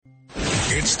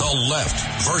It's the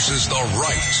left versus the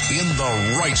right. In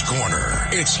the right corner,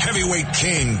 it's heavyweight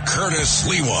king Curtis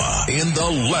Lewa. In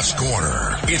the left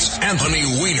corner, it's Anthony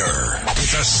Weiner.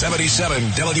 It's a 77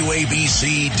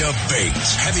 WABC debate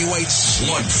heavyweight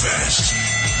slugfest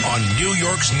on New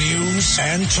York's news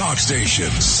and talk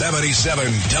station, 77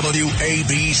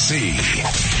 WABC.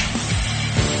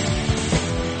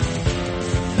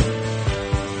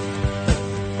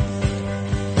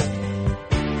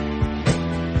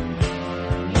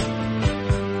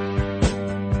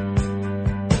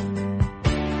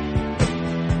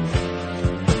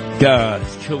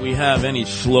 Till we have any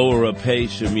slower a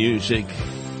pace of music.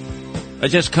 I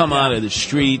just come out of the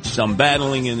streets. I'm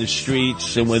battling in the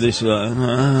streets and with this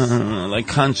like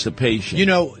constipation. You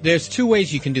know, there's two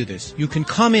ways you can do this. You can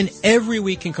come in every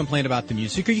week and complain about the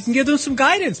music, or you can give them some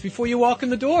guidance before you walk in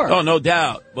the door. Oh, no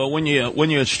doubt. But when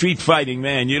you're a street fighting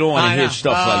man, you don't want to hear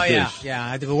stuff like this.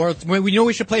 Yeah, we know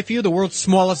we should play for you the world's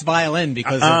smallest violin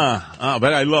because.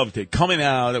 But I loved it coming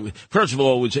out. First of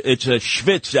all, it's a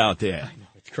schwitz out there.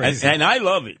 It's crazy, and I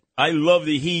love it. I love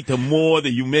the heat. The more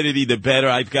the humidity, the better.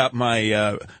 I've got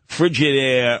my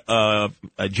Frigidaire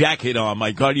jacket on,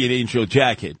 my Guardian Angel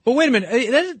jacket. But wait a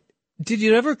minute. Did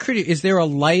you ever is there a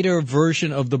lighter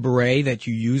version of the beret that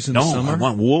you use in the summer? No,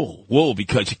 I want wool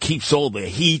because it keeps all the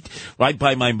heat right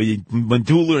by my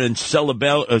medulla and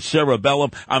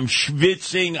cerebellum. I'm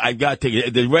schwitzing. I've got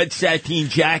the red sateen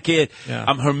jacket. Yeah.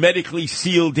 I'm hermetically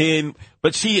sealed in.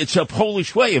 But see, it's a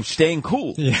Polish way of staying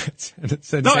cool. Yeah,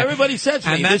 everybody says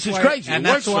to me, this is crazy. It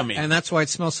works for me. And that's why it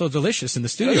smells so delicious in the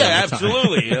studio. Yeah,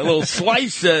 absolutely. A little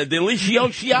slice of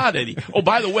deliciosity. Oh,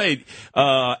 by the way,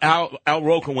 Al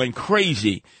Roker went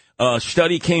crazy. A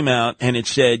study came out, and it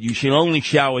said you should only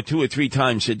shower 2 or 3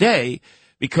 times a day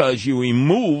because you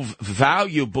remove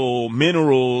valuable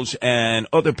minerals and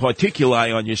other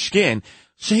particuli on your skin.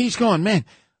 So he's going, man,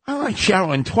 I like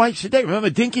showering twice a day. Remember,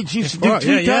 Dinkins used to do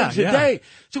 2 times a day.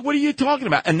 So what are you talking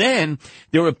about? And then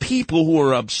there are people who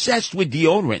are obsessed with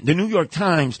deodorant. The New York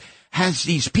Times has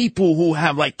these people who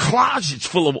have like closets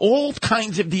full of all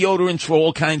kinds of deodorants for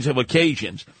all kinds of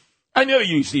occasions. I never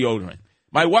use deodorant.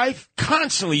 My wife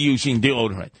constantly using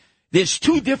deodorant. There's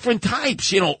 2 different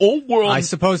types, old world. I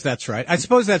suppose that's right.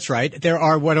 There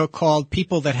are what are called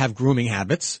people that have grooming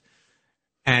habits.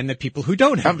 And the people who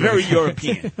don't have. I'm very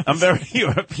European.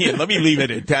 Let me leave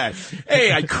it at that.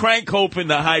 Hey, I crank open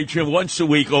the hydrant once a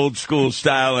week, old school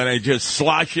style, and I just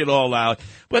slosh it all out.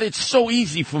 But it's so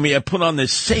easy for me. I put on the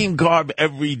same garb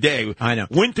every day. I know.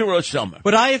 Winter or summer.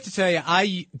 But I have to tell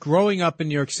you, growing up in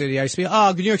New York City, I used to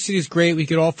be, New York City is great. We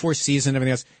get all 4 seasons and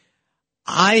everything else.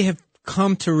 I have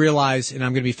come to realize, and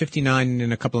I'm going to be 59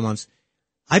 in a couple of months,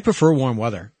 I prefer warm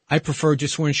weather. I prefer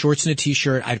just wearing shorts and a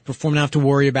T-shirt. I prefer not have to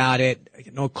worry about it.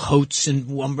 Coats and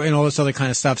all this other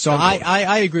kind of stuff. So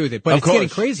I agree with it. But it's getting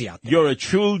crazy out there. You're a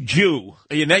true Jew.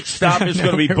 Your next stop is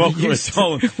going to be Boca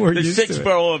Raton, the 6th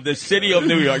borough of the city of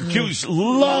New York. Jews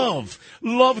love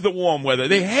the warm weather.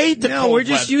 They hate the cold weather. No, we're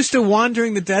just used to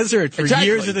wandering the desert for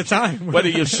years at a time. Whether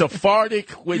you're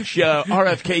Sephardic, which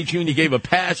RFK Jr. gave a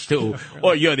pass to,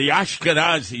 or you're the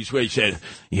Ashkenazis, where he said,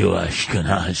 you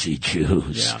Ashkenazi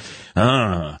Jews. Yeah.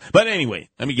 But anyway,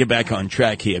 let me get back on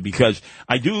track here because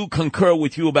I do concur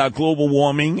with you about global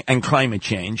warming and climate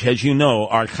change. As you know,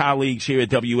 our colleagues here at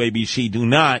WABC do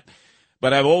not.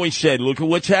 But I've always said, look at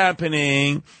what's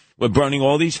happening. We're burning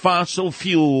all these fossil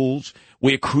fuels.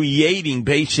 We're creating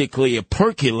basically a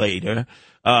percolator,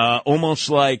 almost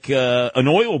like an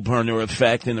oil burner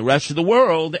effect in the rest of the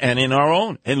world and in our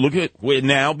own. And look at, we're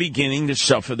now beginning to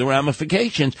suffer the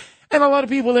ramifications. And a lot of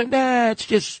people think,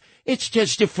 it's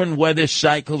just different weather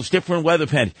cycles, different weather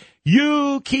patterns.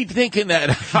 You keep thinking that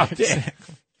out there.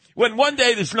 Exactly. When one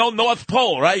day there's no North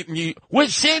Pole, right? And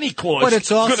where's Santa Claus? But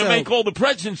it's also going to make all the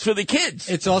presents for the kids.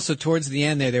 It's also towards the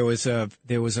end there was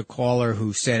a caller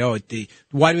who said,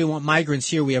 why do we want migrants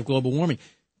here? We have global warming.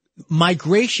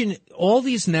 Migration, all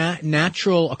these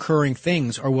natural occurring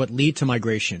things are what lead to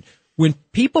migration. When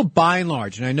people, by and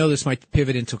large, and I know this might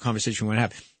pivot into a conversation we want to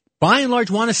have, by and large,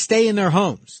 want to stay in their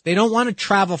homes. They don't want to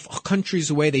travel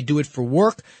countries away. They do it for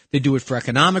work. They do it for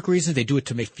economic reasons. They do it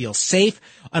to make feel safe.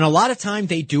 And a lot of time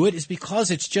they do it is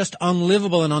because it's just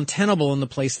unlivable and untenable in the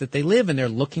place that they live, and they're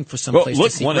looking for some place to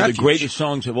seek one refuge. Of the greatest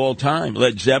songs of all time,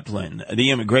 Led Zeppelin, the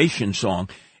immigration song,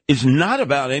 is not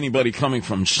about anybody coming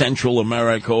from Central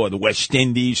America or the West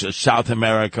Indies or South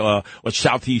America or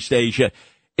Southeast Asia.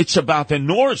 It's about the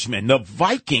Norsemen, the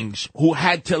Vikings, who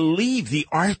had to leave the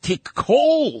Arctic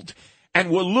cold and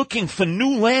were looking for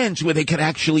new lands where they could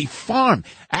actually farm.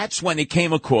 That's when it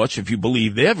came across, if you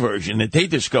believe their version, that they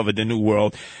discovered the New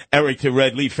World. Eric the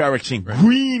Red Leaf Erickson, right.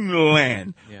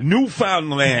 Greenland,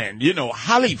 Newfoundland,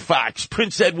 Halifax,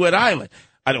 Prince Edward Island.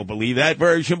 I don't believe that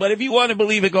version, but if you want to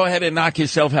believe it, go ahead and knock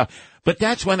yourself out. But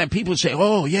that's when people say,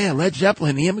 oh, yeah, Led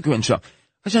Zeppelin, the immigrants. So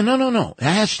I said, no. It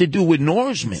has to do with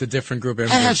Norsemen. It's a different group of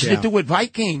immigrants. It has to do with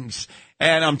Vikings.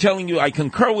 And I'm telling you, I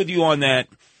concur with you on that.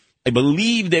 I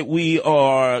believe that we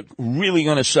are really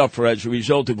going to suffer as a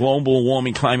result of global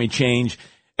warming, climate change.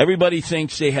 Everybody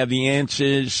thinks they have the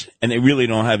answers, and they really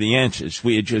don't have the answers.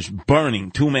 We are just burning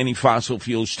too many fossil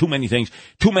fuels, too many things,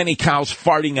 too many cows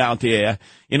farting out there,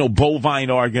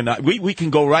 bovine organ. We can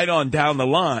go right on down the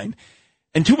line.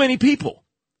 And too many people.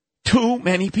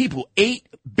 8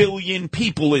 billion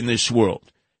people in this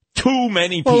world. Too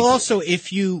many people. Well, also,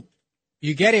 if you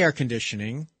get air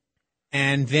conditioning,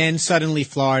 and then suddenly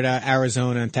Florida,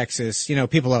 Arizona, and Texas,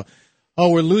 people are,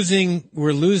 we're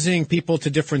losing people to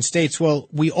different states. Well,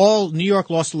 New York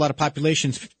lost a lot of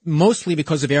populations, mostly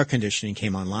because of air conditioning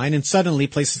came online, and suddenly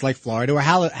places like Florida were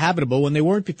habitable when they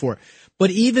weren't before.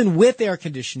 But even with air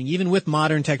conditioning, even with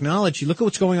modern technology, look at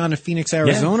what's going on in Phoenix,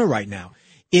 Arizona right now.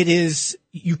 It is,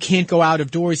 you can't go out of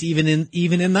doors even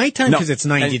in nighttime because it's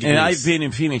 90 degrees. And I've been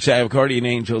in Phoenix. I have guardian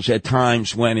angels at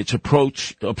times when it's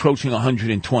approaching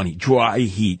 120, dry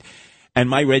heat. And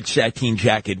my red sateen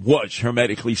jacket was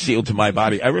hermetically sealed to my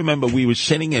body. I remember we were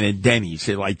sitting in a Denny's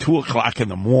at like 2:00 in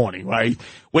the morning, right?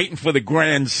 Waiting for the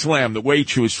Grand Slam. The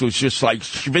waitress was just like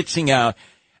schwitzing out.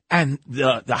 And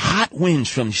the hot winds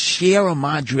from Sierra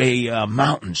Madre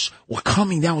mountains were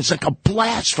coming down. It was like a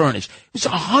blast furnace. It was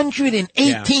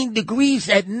 118 degrees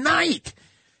at night.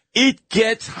 It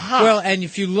gets hot. Well, and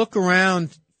if you look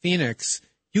around Phoenix,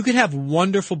 you could have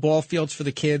wonderful ball fields for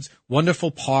the kids,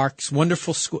 wonderful parks,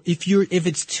 wonderful school. If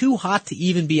it's too hot to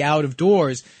even be out of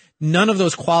doors, none of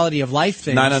those quality of life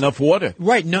things. Not enough water.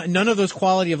 Right. None of those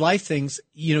quality of life things,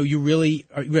 you really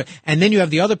are. And then you have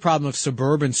the other problem of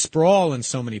suburban sprawl in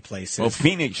so many places. Well,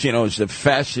 Phoenix, is the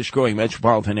fastest growing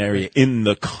metropolitan area in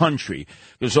the country.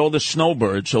 There's all the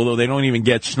snowbirds, although they don't even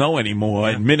get snow anymore.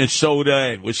 In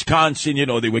Minnesota and Wisconsin,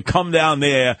 they would come down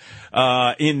there,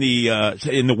 in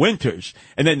the winters.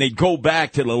 And then they'd go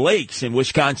back to the lakes in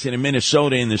Wisconsin and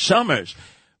Minnesota in the summers.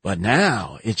 But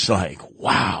now it's like,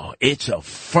 wow, it's a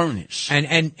furnace.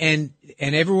 And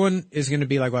everyone is going to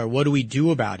be like, well, what do we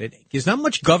do about it? There's not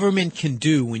much government can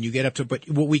do when you get up to, but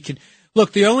what we can,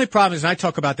 look, the only problem is, and I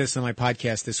talk about this on my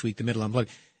podcast this week, The Middle Unplugged.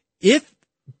 If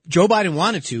Joe Biden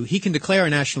wanted to, he can declare a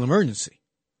national emergency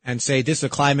and say this is a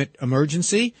climate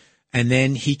emergency. And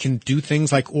then he can do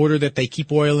things like order that they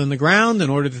keep oil in the ground, in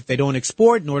order that they don't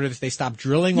export, in order that they stop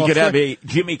drilling. You could have a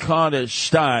Jimmy Carter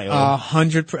style.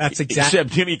 100%. That's exactly.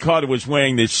 Except Jimmy Carter was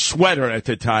wearing this sweater at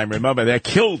the time. Remember, that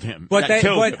killed him. But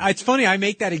it's funny. I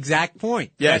make that exact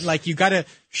point. Yes. That, you got to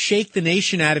shake the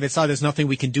nation out of it. So there's nothing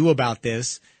we can do about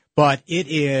this. But it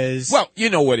is. Well, you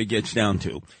know what it gets down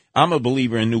to. I'm a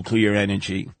believer in nuclear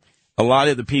energy. A lot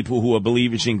of the people who are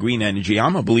believers in green energy,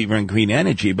 I'm a believer in green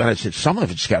energy, but I said some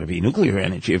of it's got to be nuclear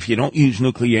energy. If you don't use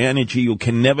nuclear energy, you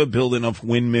can never build enough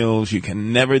windmills. You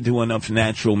can never do enough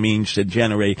natural means to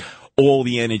generate all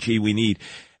the energy we need.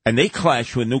 And they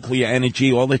clash with nuclear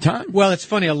energy all the time. Well, it's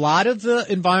funny. A lot of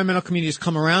the environmental communities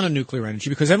come around on nuclear energy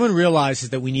because everyone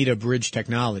realizes that we need a bridge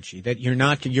technology, that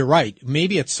you're right.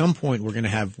 Maybe at some point we're going to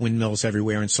have windmills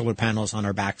everywhere and solar panels on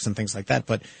our backs and things like that.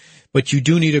 But you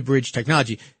do need a bridge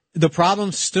technology. The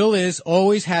problem still is,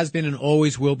 always has been, and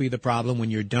always will be the problem.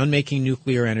 When you're done making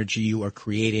nuclear energy, you are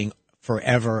creating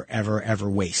forever, ever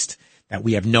waste that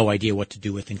we have no idea what to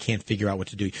do with and can't figure out what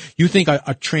to do. You think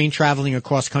a train traveling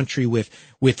across country with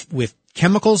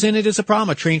chemicals in it is a problem?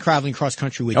 A train traveling across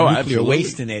country with nuclear absolutely.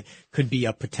 Waste in it could be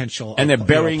a potential. And they're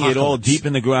burying it all deep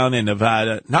in the ground in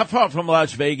Nevada, not far from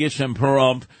Las Vegas and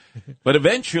Pahrump. But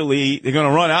eventually, they're going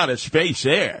to run out of space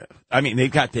there. I mean,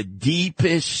 they've got the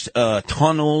deepest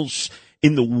tunnels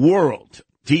in the world,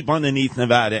 deep underneath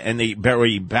Nevada, and they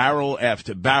bury barrel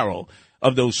after barrel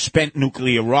of those spent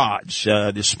nuclear rods.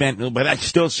 But I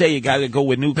still say you got to go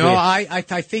with nuclear. No, I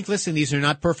think. Listen, these are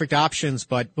not perfect options,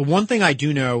 but one thing I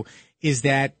do know is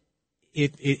that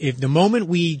if the moment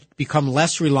we become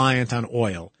less reliant on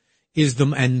oil,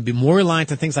 and be more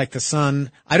reliant on things like the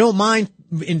sun. I don't mind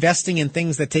investing in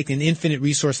things that take an infinite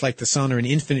resource like the sun or an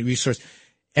infinite resource.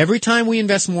 Every time we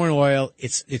invest more in oil,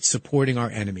 it's supporting our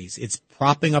enemies. It's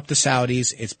propping up the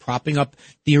Saudis. It's propping up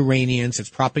the Iranians. It's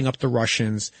propping up the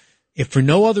Russians. If for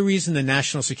no other reason than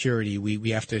national security, we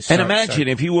have to start. And imagine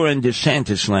if you were in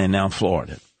DeSantis land now in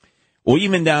Florida, or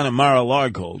even down in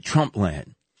Mar-a-Lago, Trump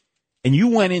land. and you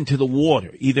went into the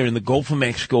water, either in the Gulf of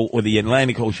Mexico or the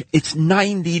Atlantic Ocean, it's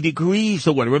 90 degrees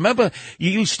the water. Remember,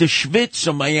 you used to schwitz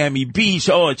on Miami Beach.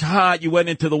 Oh, it's hot. You went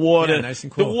into the water. Yeah, nice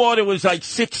and cool. The water was like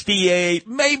 68,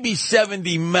 maybe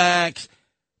 70 max.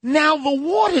 Now the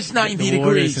water's 90 degrees. The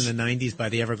water's in the 90s by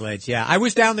the Everglades. Yeah, I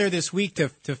was down there this week to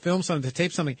film something, to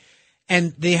tape something.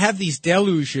 And they have these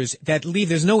deluges that leave.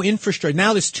 There's no infrastructure.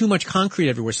 Now there's too much concrete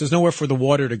everywhere, so there's nowhere for the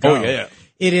water to go. Oh, yeah.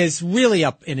 It is really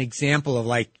an example of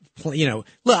look,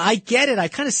 I get it. I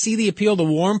kind of see the appeal, the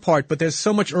warm part, but there's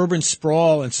so much urban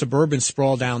sprawl and suburban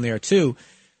sprawl down there, too.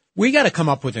 We got to come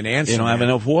up with an answer. They don't have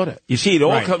enough water. You see, it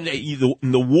all comes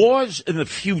in the wars in the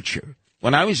future.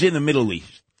 When I was in the Middle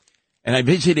East, and I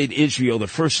visited Israel the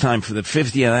first time for the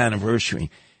 50th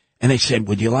anniversary, and they said,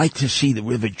 would you like to see the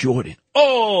River Jordan?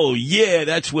 Oh, yeah,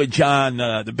 that's where John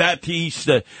the Baptist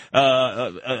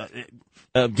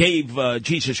gave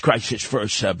Jesus Christ his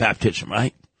first baptism,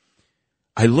 right?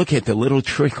 I look at the little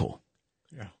trickle,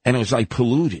 and it was like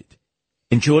polluted.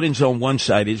 And Jordan's on one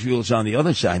side, Israel's on the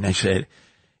other side. And I said,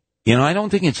 I don't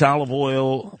think it's olive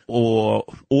oil or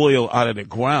oil out of the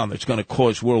ground that's going to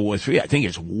cause World War III. I think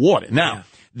it's water. Now,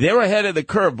 they're ahead of the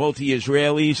curve, both the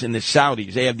Israelis and the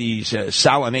Saudis. They have these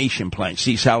desalination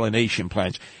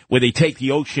plants, where they take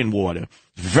the ocean water,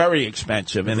 very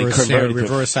expensive, and they convert it to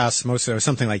reverse osmosis or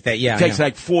something like that. Yeah, it takes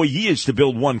like 4 years to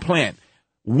build one plant.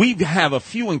 We have a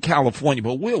few in California,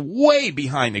 but we're way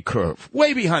behind the curve.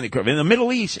 Way behind the curve. In the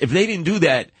Middle East, if they didn't do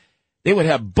that, they would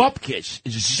have bupkis,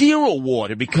 zero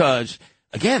water, because,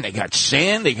 again, they got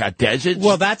sand, they got deserts.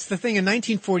 Well, that's the thing. In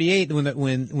 1948,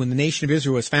 when the nation of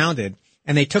Israel was founded,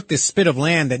 and they took this spit of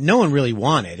land that no one really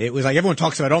wanted. It was like everyone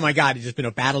talks about, oh my God, it's just been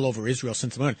a battle over Israel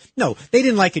since the morning. No, they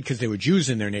didn't like it because there were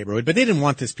Jews in their neighborhood, but they didn't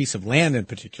want this piece of land in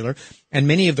particular. And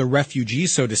many of the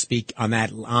refugees, so to speak, on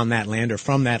that land or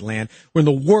from that land were in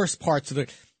the worst parts of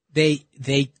it.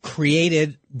 They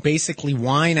created basically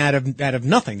wine out of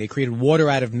nothing. They created water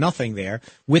out of nothing there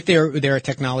with their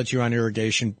technology around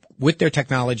irrigation, with their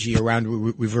technology around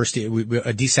reverse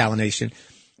desalination.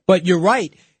 But you're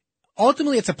right.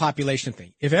 Ultimately, it's a population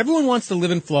thing. If everyone wants to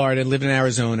live in Florida, live in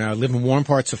Arizona, live in warm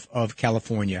parts of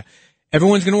California,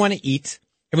 everyone's going to want to eat.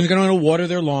 Everyone's going to want to water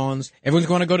their lawns. Everyone's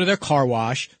going to go to their car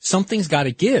wash. Something's got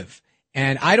to give.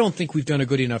 And I don't think we've done a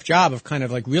good enough job of kind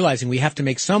of like realizing we have to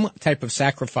make some type of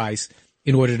sacrifice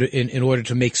in order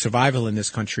to make survival in this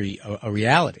country a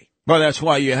reality. Well, that's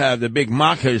why you have the big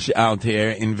mockers out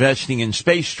there investing in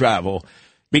space travel,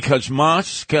 because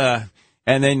Musk,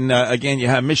 and then, again, you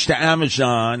have Mr.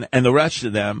 Amazon and the rest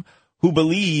of them who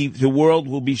believe the world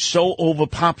will be so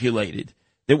overpopulated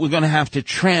that we're going to have to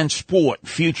transport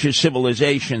future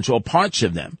civilizations or parts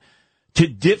of them to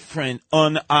different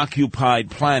unoccupied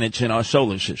planets in our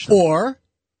solar system. Or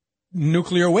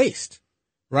nuclear waste,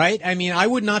 right? I mean, I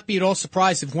would not be at all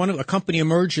surprised if a company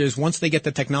emerges once they get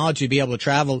the technology to be able to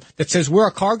travel that says we're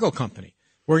a cargo company.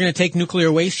 We're going to take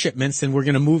nuclear waste shipments and we're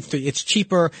going to move to, it's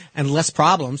cheaper and less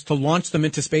problems to launch them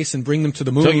into space and bring them to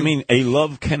the moon. So you mean a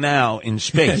love canal in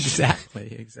space?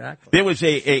 Exactly. There was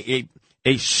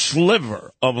a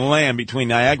sliver of land between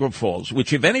Niagara Falls,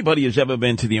 which if anybody has ever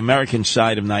been to the American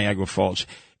side of Niagara Falls,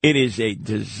 it is a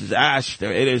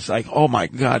disaster. It is like, oh my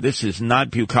God, this is not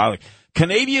bucolic.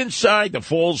 Canadian side, the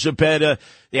falls are better.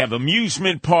 They have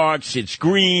amusement parks. It's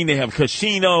green. They have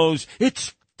casinos.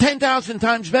 It's 10,000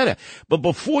 times better. But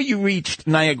before you reached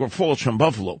Niagara Falls from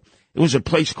Buffalo, there was a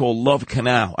place called Love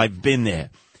Canal. I've been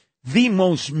there. The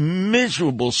most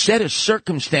miserable set of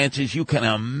circumstances you can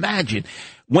imagine.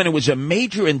 When it was a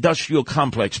major industrial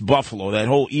complex, Buffalo, that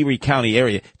whole Erie County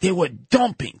area, they were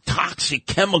dumping toxic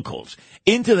chemicals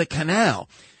into the canal.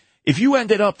 If you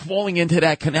ended up falling into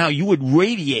that canal, you would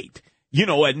radiate.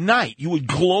 At night, you would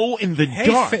glow in the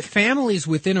dark. Families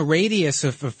within a radius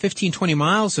of 15, 20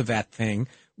 miles of that thing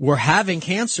were having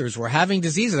cancers, were having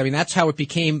diseases. I mean, that's how it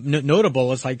became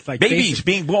notable. It's like babies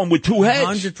being born with two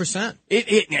heads. 100%.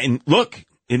 And look,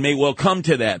 it may well come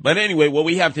to that. But anyway, what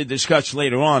we have to discuss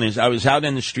later on is I was out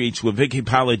in the streets with Vicky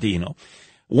Palladino,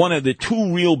 one of the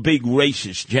two real big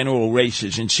races, general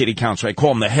races in city council. I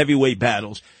call them the heavyweight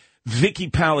battles. Vicky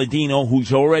Palladino,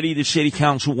 who's already the city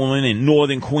councilwoman in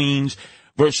Northern Queens,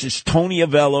 versus Tony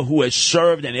Avella, who has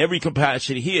served in every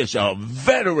capacity. He is a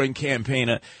veteran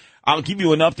campaigner. I'll give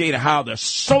you an update of how the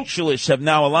socialists have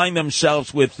now aligned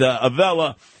themselves with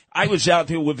Avella. I was out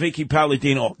there with Vicky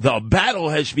Palladino. The battle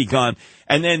has begun.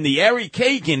 And then the Eric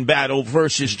Kagan battle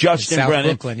versus Justin South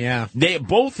Brennan. Brooklyn, yeah. They're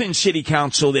both in city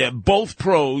council. They're both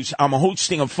pros. I'm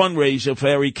hosting a fundraiser for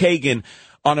Eric Kagan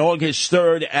on August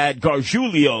 3rd at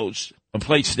Gargiulo's, a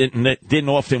place that didn't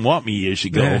often want me years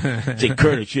ago. Say,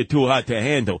 Curtis, you're too hot to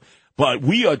handle. But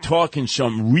we are talking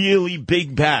some really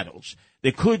big battles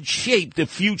that could shape the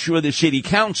future of the city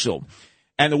council.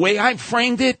 And the way I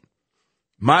framed it,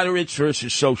 moderates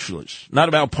versus socialists. Not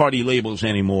about party labels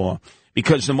anymore,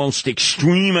 because the most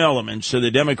extreme elements of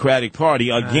the Democratic Party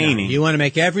are gaining. You want to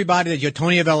make everybody that you're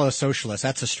Tony Avella a socialist.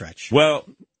 That's a stretch. Well,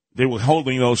 they were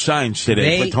holding those signs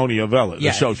today for Tony Avella.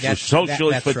 Yeah, the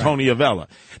socialist for right. Tony Avella.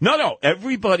 No,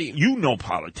 everybody, you know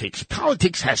politics.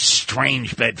 Politics has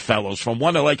strange bedfellows from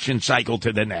one election cycle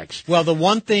to the next. Well, the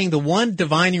one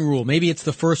divining rule, maybe it's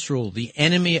the first rule, the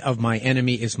enemy of my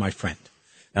enemy is my friend.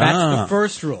 That's the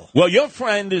first rule. Well, your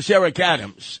friend is Eric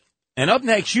Adams. And up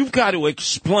next, you've got to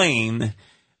explain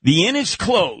the inn is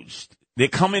closed. They're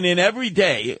coming in every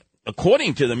day.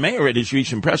 According to the mayor at his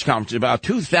recent press conference, about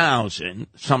 2,000,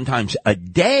 sometimes a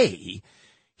day.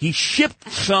 He shipped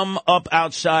some up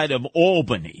outside of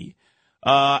Albany,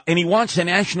 and he wants the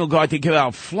National Guard to give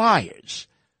out flyers.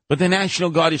 But the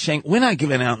National Guard is saying, we're not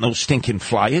giving out no stinking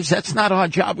flyers. That's not our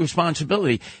job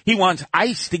responsibility. He wants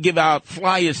ICE to give out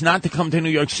flyers not to come to New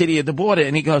York City at the border.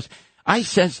 And he goes, ICE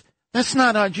says, that's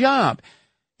not our job.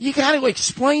 You got to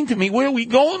explain to me where are we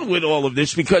going with all of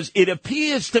this, because it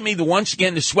appears to me that once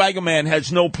again the swagger man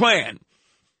has no plan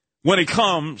when it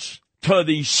comes to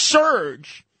the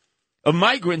surge of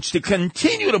migrants to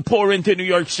continue to pour into New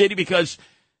York City, because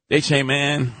they say,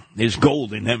 man, there's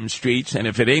gold in them streets, and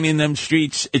if it ain't in them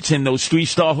streets, it's in those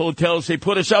 3-star hotels they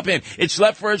put us up in. It's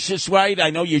left versus right. I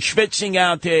know you're schwitzing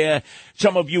out there.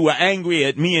 Some of you are angry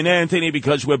at me and Anthony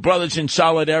because we're brothers in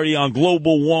solidarity on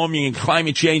global warming and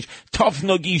climate change. Tough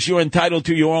noogies, you're entitled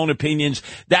to your own opinions.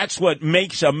 That's what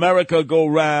makes America go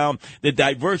round, the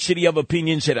diversity of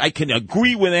opinions, that I can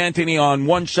agree with Anthony on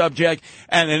one subject,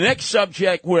 and the next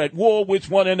subject, we're at war with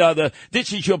one another.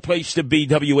 This is your place to be,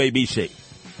 WABC.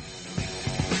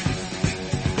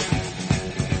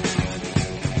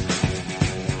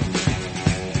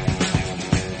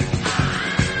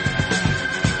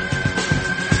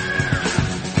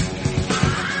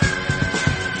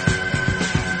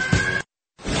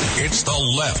 It's the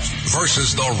left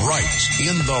versus the right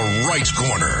in the right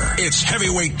corner. It's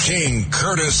heavyweight king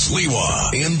Curtis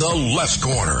Lewa in the left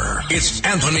corner. It's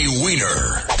Anthony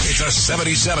Weiner. It's a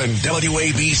 77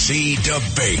 WABC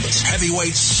debate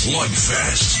heavyweight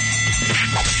slugfest.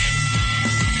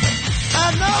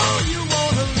 I know you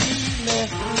want to leave me,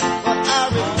 but I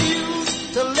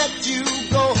refuse to let you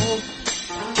go.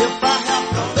 If I have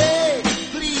to beg,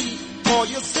 plead for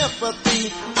your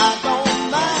sympathy, I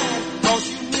don't mind, 'cause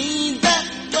you mean that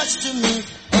much to me.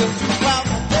 Ain't you proud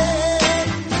of that?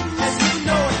 And you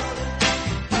know it.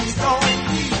 Please don't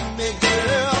leave me,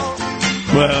 girl.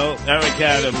 Well, Eric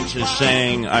Adams is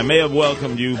saying, I may have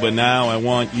welcomed you, but now I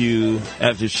want you,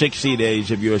 after 60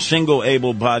 days, if you're a single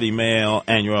able-bodied male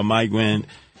and you're a migrant,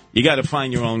 you got to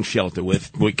find your own shelter.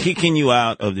 We're kicking you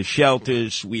out of the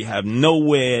shelters. We have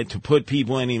nowhere to put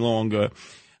people any longer.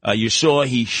 You saw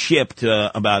he shipped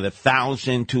about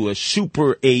 1,000 to a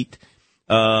Super 8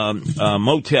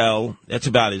 motel. That's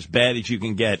about as bad as you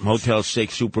can get. Motel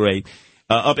 6, Super 8,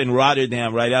 up in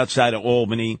Rotterdam, right outside of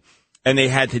Albany. And they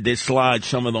had to dislodge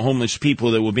some of the homeless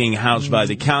people that were being housed by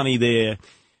the county there.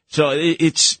 So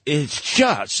it's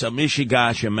just a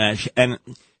mishigasha mesh. And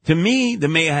to me, the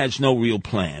mayor has no real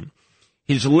plan.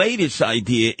 His latest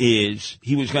idea is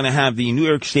he was going to have the New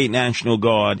York State National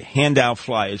Guard hand out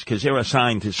flyers, because they're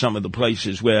assigned to some of the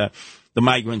places where the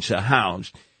migrants are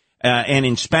housed. And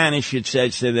in Spanish, it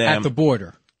says to them... At the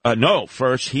border. No,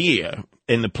 first here,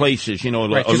 in the places,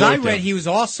 Right, because I read he was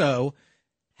also...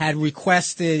 had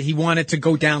requested, he wanted to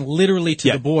go down literally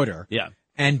to the border. Yeah.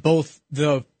 And both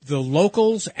the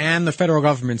locals and the federal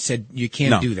government said you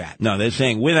can't do that. No, they're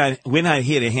saying we're not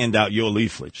here to hand out your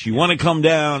leaflets. You want to come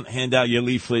down, hand out your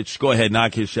leaflets, go ahead,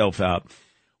 knock yourself out.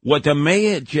 What the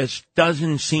mayor just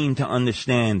doesn't seem to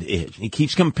understand is, he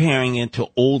keeps comparing it to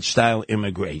old-style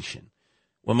immigration,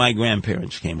 when my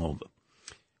grandparents came over.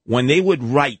 When they would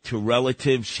write to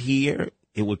relatives here,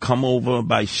 it would come over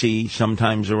by sea,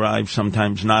 sometimes arrive,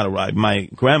 sometimes not arrive. My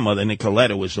grandmother,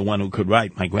 Nicoletta, was the one who could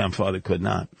write. My grandfather could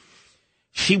not.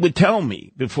 She would tell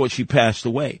me before she passed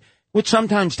away, it would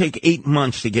sometimes take 8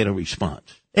 months to get a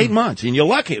response. 8 months. And you're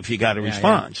lucky if you got a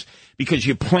response because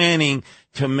you're planning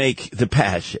to make the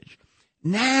passage.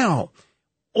 Now,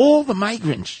 all the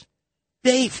migrants,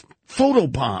 they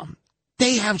photobomb.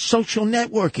 They have social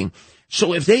networking.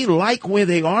 So if they like where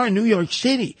they are in New York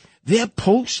City, they're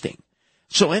posting.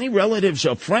 So any relatives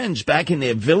or friends back in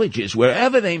their villages,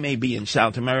 wherever they may be in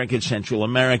South America, Central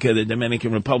America, the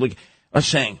Dominican Republic, are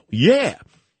saying, yeah.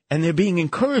 and they're being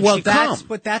encouraged Well, to come.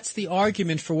 but that's the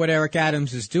argument for what Eric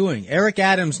Adams is doing. Eric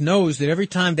Adams knows that every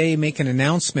time they make an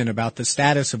announcement about the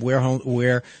status of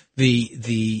where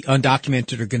the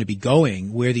undocumented are going to be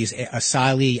going, where these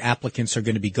asylee applicants are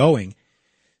going to be going,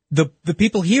 the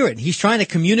people hear it. He's trying to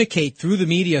communicate through the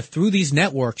media, through these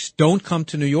networks. Don't come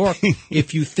to New York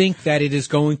if you think that it is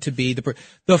going to be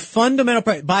the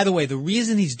fundamental. By the way, the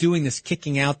reason he's doing this,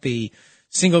 kicking out the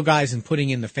single guys and putting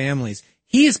in the families,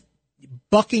 he is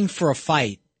bucking for a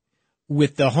fight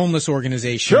with the homeless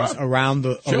organizations around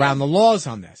the laws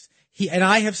on this. And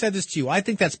I have said this to you. I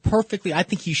think that's perfectly. I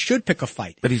think he should pick a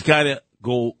fight. But he's got to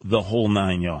go the whole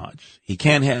 9 yards. He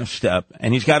can't half step,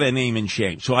 and he's got a name and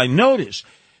shame. So I noticed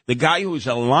the guy who's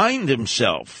aligned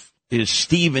himself is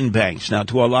Stephen Banks. Now,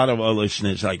 to a lot of our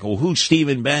listeners, like, well, who's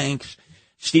Stephen Banks?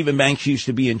 Stephen Banks used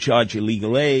to be in charge of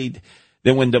legal aid.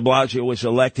 Then when de Blasio was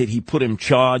elected, he put him in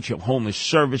charge of homeless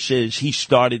services. He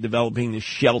started developing the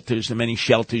shelters, the many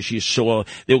shelters you saw.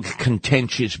 There were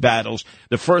contentious battles.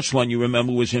 The first one, you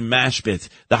remember, was in Maspeth,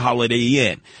 the Holiday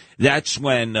Inn. That's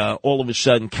when all of a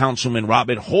sudden Councilman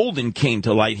Robert Holden came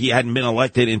to light. He hadn't been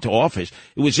elected into office.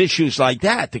 It was issues like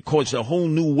that caused a whole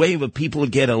new wave of people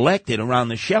to get elected around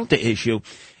the shelter issue.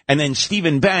 And then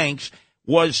Stephen Banks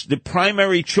was the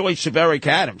primary choice of Eric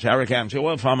Adams. Eric Adams said,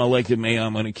 well, if I'm elected mayor,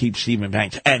 I'm going to keep Stephen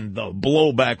Banks. And the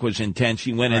blowback was intense.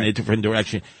 He went in a different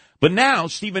direction. But now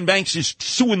Stephen Banks is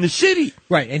suing the city.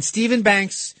 Right. And Stephen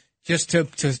Banks, just to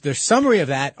the summary of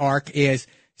that arc is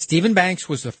Stephen Banks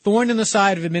was a thorn in the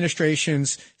side of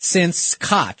administrations since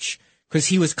Koch, because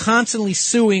he was constantly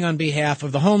suing on behalf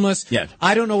of the homeless. Yes.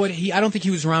 I don't think he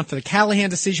was around for the Callahan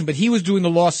decision, but he was doing the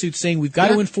lawsuit saying we've got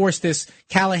to enforce this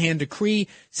Callahan decree,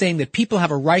 saying that people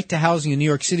have a right to housing in New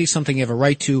York City, something they have a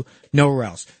right to nowhere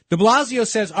else. De Blasio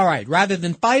says, all right, rather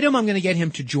than fight him, I'm going to get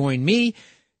him to join me.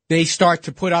 They start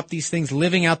to put up these things,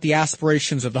 living out the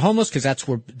aspirations of the homeless, because that's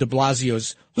where de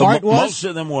Blasio's heart was. Most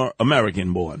of them were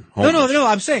American-born. No.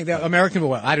 I'm saying they're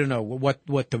American-born. I don't know what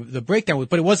the breakdown was,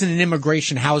 but it wasn't an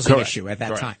immigration housing issue at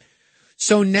that time.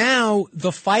 So now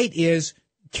the fight is,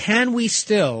 can we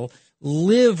still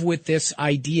live with this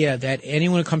idea that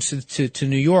anyone who comes to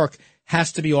New York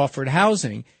has to be offered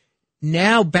housing?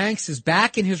 Now Banks is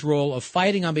back in his role of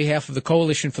fighting on behalf of the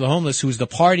Coalition for the Homeless, who's the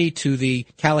party to the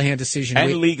Callahan decision.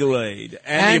 And legal aid.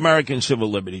 And the American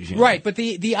Civil Liberties Union. Right. But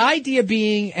the idea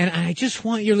being, and I just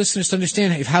want your listeners to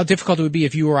understand how difficult it would be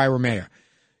if you or I were mayor.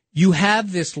 You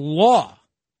have this law,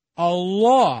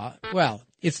 well,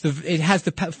 it has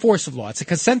the force of law. It's a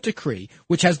consent decree,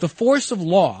 which has the force of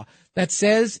law that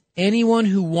says anyone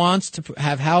who wants to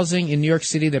have housing in New York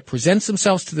City that presents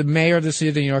themselves to the mayor of the city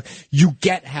of New York, you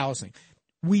get housing.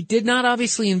 We did not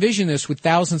obviously envision this with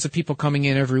thousands of people coming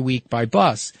in every week by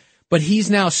bus, but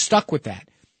he's now stuck with that.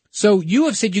 So you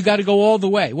have said you got to go all the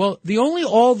way. Well, the only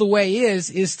all the way is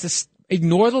to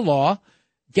ignore the law,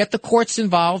 get the courts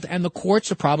involved, and the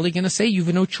courts are probably going to say you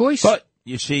have no choice. But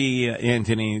you see,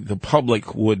 Anthony, the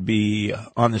public would be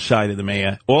on the side of the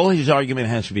mayor. All his argument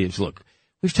has to be is, look,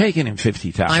 we've taken in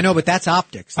 50,000. I know, but that's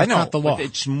optics. That's not the law. But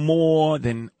it's more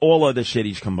than all other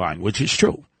cities combined, which is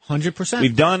true. 100%.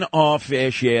 We've done our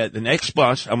fair share. The next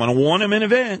bus, I'm going to warn them in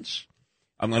advance.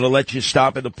 I'm going to let you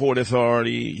stop at the Port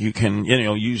Authority. You can,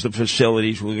 use the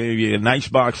facilities. We'll give you a nice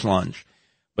box lunch.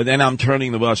 But then I'm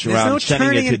turning the bus around,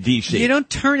 sending it to D.C. You're not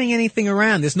turning anything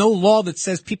around. There's no law that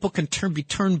says people can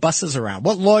turn buses around.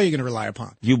 What law are you going to rely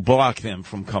upon? You block them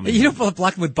from coming. You don't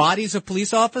block them with bodies of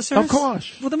police officers? Of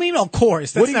course. Well, I mean, of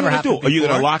course. That's what are you going to do? Are you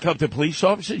going to lock up the police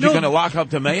officers? No, You're going to lock up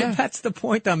the mayor? That's the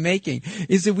point I'm making,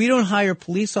 is that we don't hire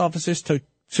police officers to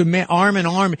arm in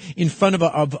arm in front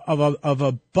of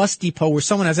a bus depot where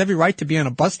someone has every right to be on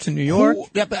a bus to New York.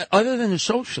 Yeah, but other than the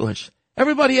socialists.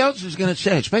 Everybody else is going to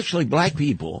say, especially black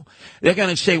people, they're going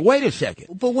to say, wait a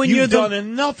second. But when you've done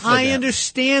enough for I them.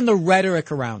 understand the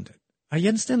rhetoric around it. I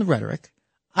understand the rhetoric.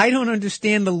 I don't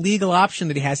understand the legal option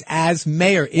that he has as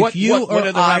mayor. What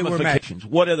are the ramifications?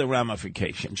 What are the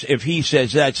ramifications? If he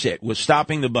says, that's it, we're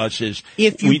stopping the buses.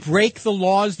 If you break the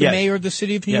laws, the mayor of the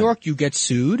city of New York, you get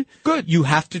sued. Good. You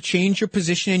have to change your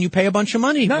position and you pay a bunch of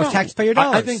money with taxpayer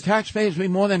dollars. I think taxpayers would be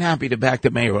more than happy to back the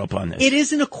mayor up on this. It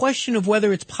isn't a question of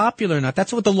whether it's popular or not.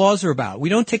 That's what the laws are about. We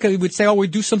don't we'd say, we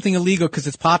do something illegal because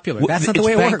it's popular. That's not the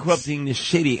way it works. It's bankrupting the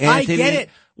city. Anthony, I get it.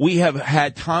 We have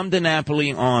had Tom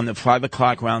DiNapoli on the 5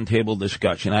 o'clock roundtable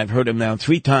discussion. I've heard him now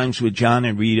 3 times with John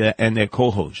and Rita and their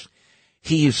co-hosts.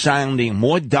 He is sounding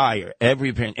more dire every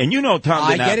appearance. And you know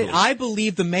Tom DiNapoli. I get it. I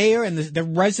believe the mayor and the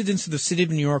residents of the city of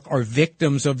New York are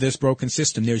victims of this broken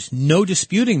system. There's no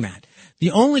disputing that.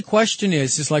 The only question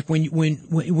is like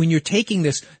when you're taking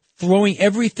this throwing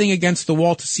everything against the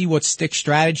wall to see what sticks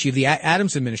strategy of the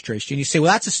Adams administration. You say,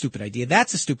 well, that's a stupid idea.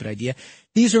 That's a stupid idea.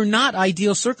 These are not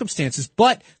ideal circumstances.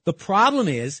 But the problem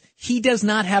is he does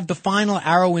not have the final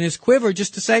arrow in his quiver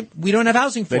just to say, we don't have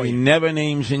housing for but you. he never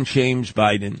names and shames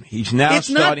Biden. He's now It's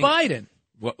starting. not Biden.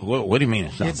 What do you mean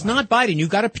it's not It's Biden? not Biden. You've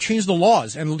got to change the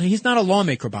laws. And he's not a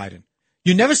lawmaker, Biden.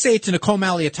 You never say it to Nicole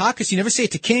Malliotakis. You never say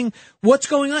it to King. What's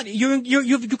going on?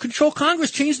 You control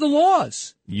Congress. Change the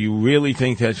laws. You really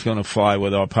think that's going to fly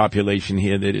with our population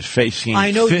here that is facing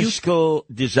fiscal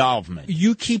dissolvement?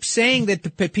 You keep saying that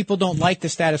the people don't like the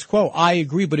status quo. I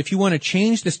agree. But if you want to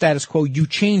change the status quo, you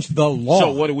change the law.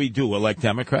 So what do we do? Elect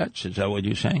Democrats? Is that what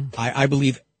you're saying? I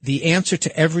believe the answer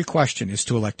to every question is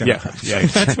to elect Democrats. Yeah.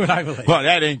 That's what I believe. Well,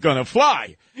 that ain't going to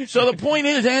fly. So the point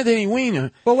is, Anthony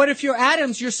Weiner. But what if you're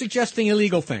Adams, you're suggesting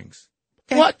illegal things?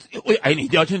 Okay. What? And he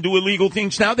doesn't do illegal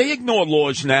things now. They ignore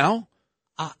laws now.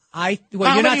 How you're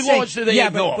many not saying, laws do they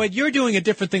ignore? But you're doing a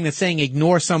different thing than saying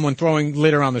ignore someone throwing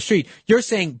litter on the street. You're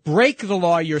saying break the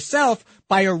law yourself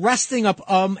by arresting a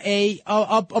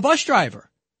bus driver.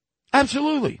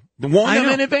 Absolutely. Warn them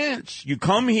in advance. You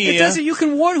come here. It doesn't. You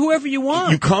can warn whoever you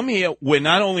want. You come here. We're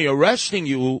not only arresting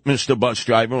you, Mr. Bus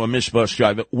Driver or Miss Bus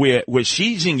Driver. We're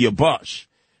seizing your bus.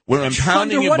 We're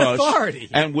impounding your bus. Under what authority?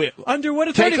 And under what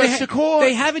authority? Take us to court.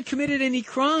 They haven't committed any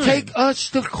crime. Take us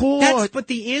to court. But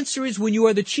the answer is when you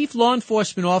are the chief law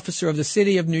enforcement officer of the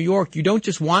city of New York, you don't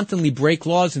just wantonly break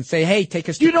laws and say, hey, take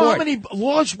us to court. You know how many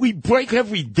laws we break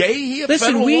every day here?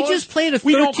 Listen, we just paid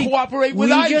we don't cooperate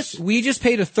with ICE. We just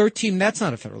paid a that's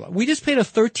not a federal law. We just paid a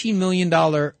 $13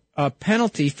 million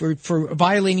penalty for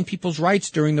violating people's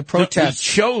rights during the protests.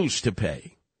 We chose to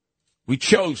pay. We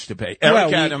chose to pay.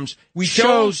 Eric Adams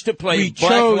chose to play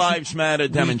Black Lives Matter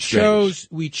demonstrators.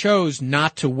 We chose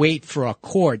not to wait for a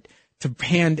court to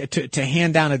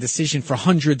hand down a decision for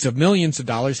hundreds of millions of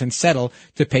dollars and settle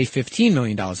to pay $15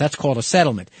 million. That's called a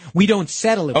settlement. We don't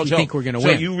settle if we think we're going to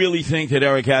win. So you really think that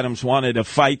Eric Adams wanted to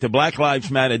fight the Black Lives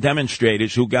Matter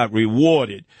demonstrators who got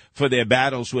rewarded for their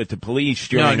battles with the police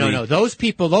during No. Those are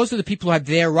the people who had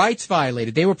their rights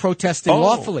violated. They were protesting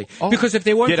lawfully. Because if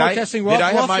they weren't protesting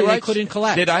lawfully, they couldn't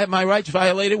collect. Did I have my rights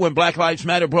violated when Black Lives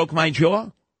Matter broke my jaw?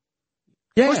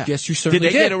 Yeah. Yes, you certainly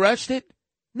did. Did they get arrested?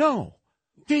 No.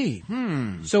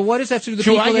 So what does that have to do with the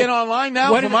people? Should I get online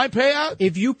now for my payout?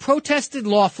 If you protested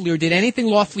lawfully or did anything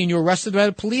lawfully and you're arrested by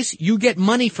the police, you get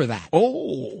money for that.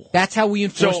 Oh. That's how we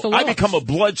enforce the laws. I become a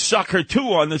bloodsucker,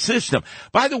 too, on the system.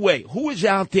 By the way, who is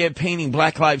out there painting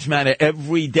Black Lives Matter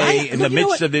every day in the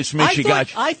midst of this Michigan?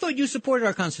 I thought you supported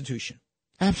our Constitution.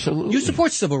 Absolutely. You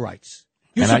support civil rights.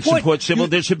 I support civil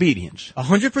disobedience.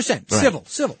 100%. Right.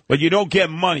 Civil. But you don't get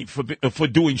money for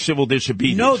doing civil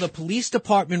disobedience. No, the police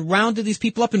department rounded these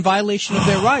people up in violation of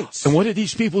their rights. And what did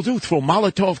these people do? Throw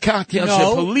Molotov cocktails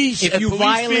at police,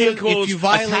 vehicles,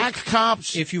 attack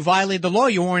cops? If you violate the law,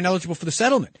 you weren't eligible for the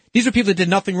settlement. These are people that did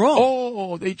nothing wrong.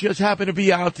 Oh, they just happened to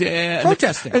be out there.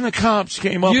 Protesting. And the cops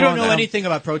came up. You don't know anything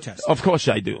about protesting. Of course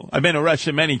I do. I've been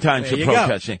arrested many times for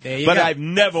protesting. But I've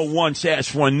never once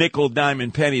asked for a nickel, dime,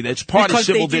 and penny. That's part of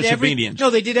civil disobedience.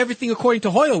 They did everything according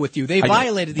to Hoyle with you. They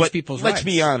violated these people's rights. Let's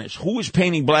be honest. Who is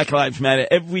painting Black Lives Matter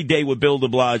every day with Bill de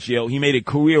Blasio? He made a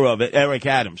career of it, Eric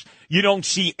Adams. You don't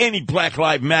see any Black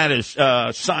Lives Matter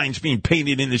signs being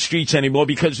painted in the streets anymore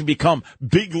because they become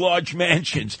big, large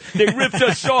mansions. They ripped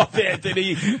us off,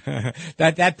 Anthony.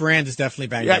 That brand is definitely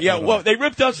banged up. Well, they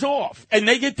ripped us off, and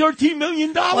they get $13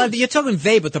 million. Well, you're talking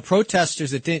but the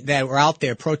protesters that were out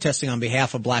there protesting on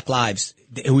behalf of Black Lives,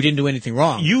 who didn't do anything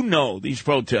wrong. You know, these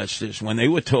protesters, when they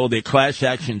were told their class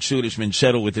action suit has been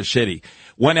settled with the city,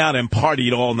 went out and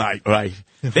partied all night, right?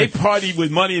 They partied with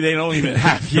money they don't even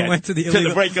have yet. They went to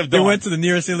the break of dawn. They went to the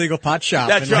nearest illegal pot shop.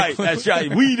 That's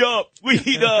right. Weed up.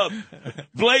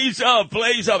 Blaze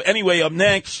up. Anyway, up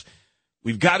next,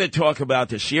 we've got to talk about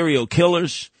the serial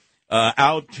killers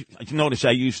out. Notice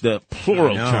I used the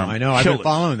plural term. I know. I've been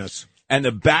following this. And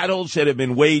the battles that have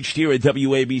been waged here at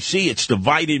WABC, it's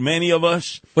divided many of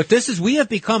us. But we have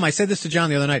become, I said this to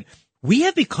John the other night, we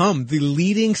have become the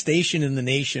leading station in the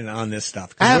nation on this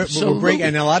stuff. Absolutely.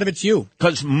 And a lot of it's you.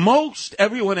 Because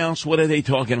everyone else, what are they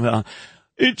talking about?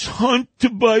 It's Hunter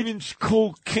Biden's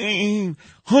cocaine,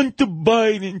 Hunter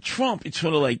Biden, Trump. It's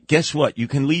sort of like, guess what? You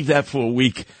can leave that for a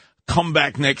week. Come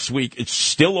back next week. It's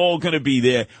still all going to be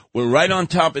there. We're right on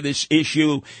top of this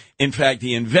issue. In fact,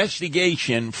 the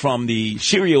investigation from the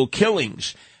serial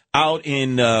killings out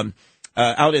in the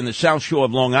South Shore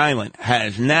of Long Island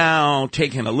has now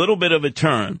taken a little bit of a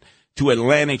turn to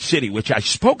Atlantic City, which I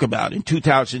spoke about in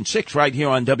 2006 right here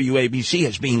on WABC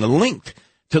as being linked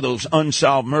to those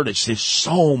unsolved murders. There's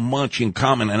so much in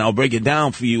common, and I'll break it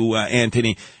down for you,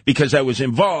 Anthony, because I was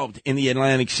involved in the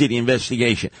Atlantic City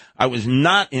investigation. I was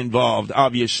not involved,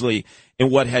 obviously, in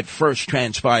what had first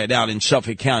transpired out in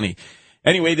Suffolk County.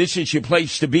 Anyway, this is your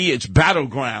place to be. It's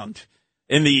battleground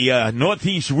in the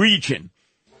Northeast region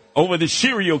over the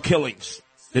serial killings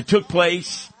that took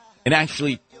place in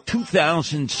actually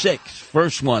 2006.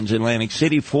 First one's Atlantic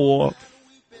City, 4.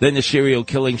 Then the serial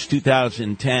killings,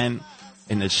 2010.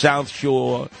 In the South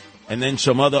Shore, and then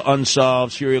some other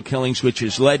unsolved serial killings, which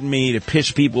has led me to piss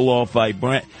people off by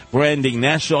branding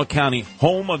Nassau County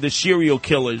home of the serial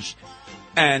killers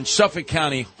and Suffolk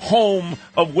County home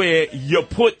of where you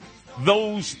put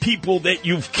those people that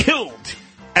you've killed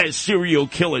as serial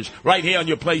killers. Right here on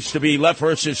your place to be, left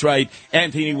versus right,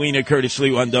 Anthony Weiner, Curtis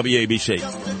Lee on WABC.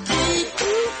 Just to keep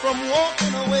you from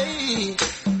walking away.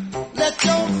 Let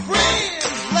your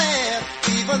friends laugh.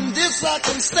 Even this I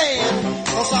can stand.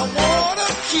 'Cause I wanna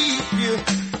keep you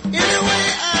any way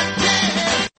I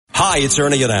can. Hi, it's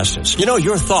Ernie Anastas. You know,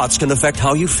 your thoughts can affect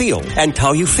how you feel, and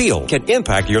how you feel can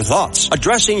impact your thoughts.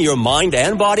 Addressing your mind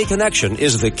and body connection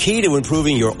is the key to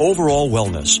improving your overall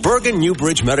wellness. Bergen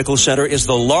Newbridge Medical Center is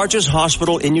the largest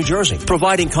hospital in New Jersey,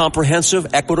 providing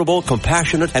comprehensive, equitable,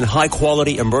 compassionate, and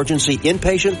high-quality emergency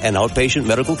inpatient and outpatient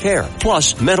medical care,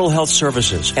 plus mental health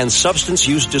services and substance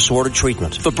use disorder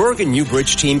treatment. The Bergen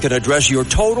Newbridge team can address your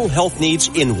total health needs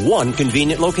in one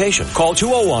convenient location. Call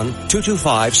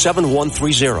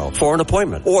 201-225-7130 for an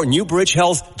appointment or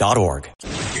newbridgehealth.org.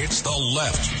 It's the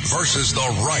left versus the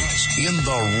right in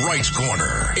the right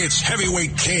corner. It's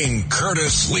heavyweight king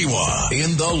Curtis Lewa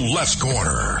in the left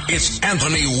corner. It's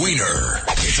Anthony Weiner.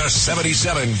 It's a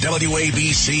 77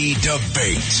 WABC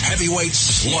debate. Heavyweight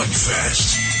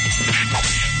slugfest.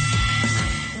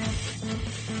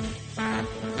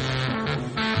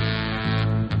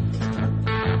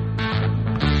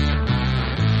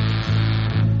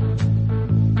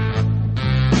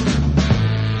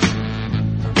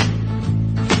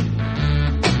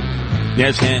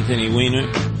 Yes, Anthony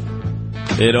Weiner.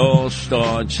 It all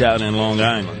starts out in Long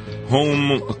Island,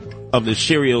 home of the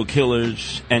serial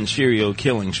killers and serial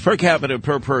killings. Per capita,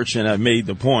 per person, I've made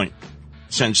the point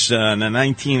since the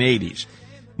 1980s.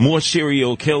 More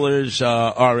serial killers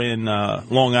are in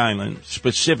Long Island,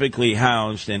 specifically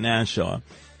housed in Nassau,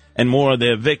 and more of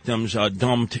their victims are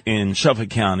dumped in Suffolk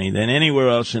County than anywhere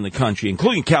else in the country,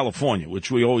 including California,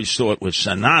 which we always thought was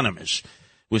synonymous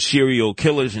with serial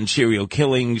killers and serial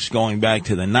killings, going back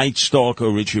to the Night Stalker,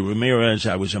 Richard Ramirez.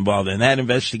 I was involved in that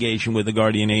investigation with the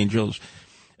Guardian Angels.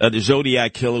 The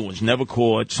Zodiac Killer was never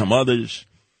caught. Some others.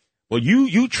 Well,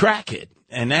 you track it.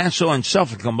 And Nassau and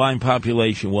Suffolk combined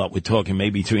population, what? We're talking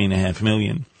maybe 3.5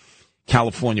 million.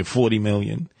 California, 40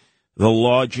 million. The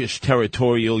largest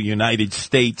territorial United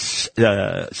States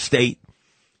state.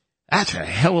 That's a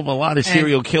hell of a lot of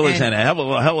serial killers and a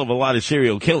hell of a lot of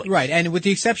serial killers. Right, and with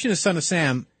the exception of Son of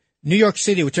Sam, New York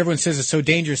City, which everyone says is so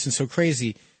dangerous and so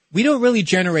crazy, we don't really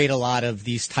generate a lot of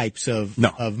these types of.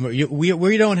 No.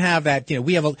 We don't have that. You know,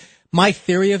 we have a. My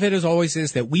theory of it is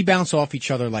that we bounce off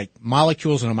each other like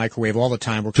molecules in a microwave all the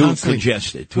time. We're constantly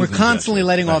constantly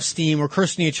letting off steam. We're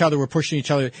cursing each other. We're pushing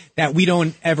each other. That we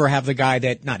don't ever have the guy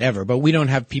that, not ever, but we don't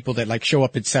have people that like show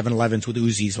up at 7-Elevens with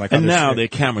Uzis like. And now there are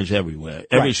cameras everywhere,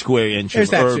 every square inch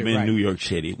of urban New York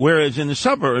City. Whereas in the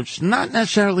suburbs, not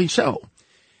necessarily so.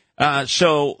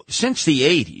 So since the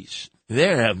 80s,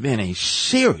 there have been a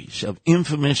series of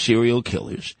infamous serial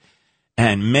killers.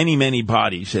 And many, many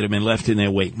bodies that have been left in their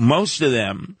wake. Most of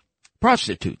them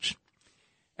prostitutes.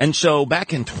 And so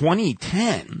back in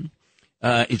 2010,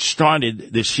 it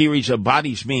started the series of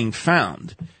bodies being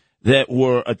found that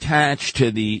were attached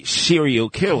to the serial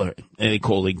killer. And they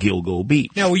call it Gilgo Beach.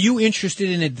 Now, were you interested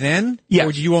in it then? Yes.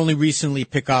 Or did you only recently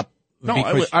pick up?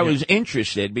 No, I was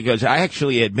interested because I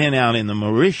actually had been out in the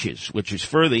Mauritius, which is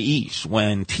further east,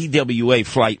 when TWA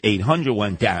Flight 800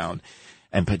 went down.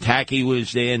 And Pataki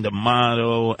was there, and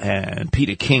D'Amato, and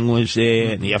Peter King was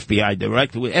there, and the FBI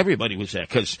director. Everybody was there.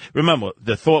 Because, remember,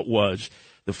 the thought was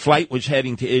the flight was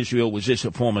heading to Israel. Was this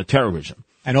a form of terrorism?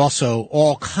 And also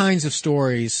all kinds of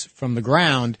stories from the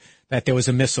ground that there was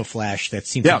a missile flash that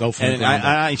seemed to go from the ground.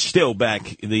 I still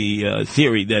back the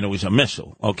theory that it was a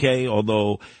missile, okay?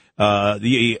 Although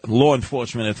the law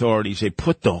enforcement authorities, they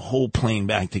put the whole plane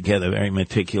back together very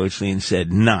meticulously and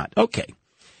said not. Okay.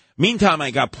 Meantime, I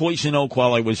got poison oak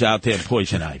while I was out there,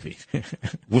 poison ivy.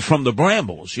 From the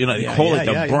brambles. You know, they call it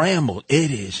the bramble. It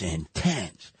is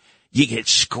intense. You get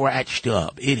scratched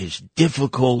up. It is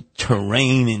difficult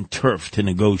terrain and turf to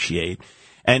negotiate.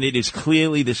 And it is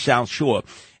clearly the South Shore.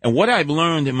 And what I've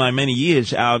learned in my many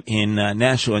years out in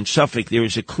Nassau and Suffolk, there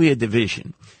is a clear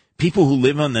division. people who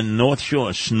live on the North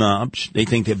Shore are snobs. They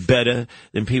think they're better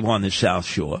than people on the South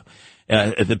Shore.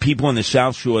 The people on the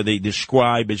South Shore, they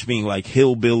describe as being like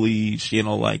hillbillies,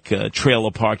 like trailer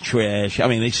park trash. I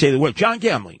mean, they say the word. John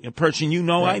Gambling, a person you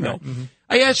know, I know. Right. Mm-hmm.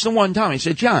 I asked him one time, I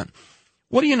said, John,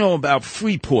 what do you know about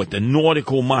Freeport, the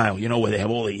nautical mile, where they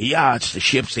have all the yachts, the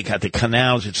ships, they got the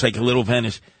canals, it's like a little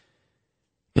Venice.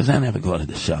 Because I never go to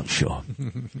the South Shore.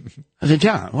 I said,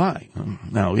 John, why?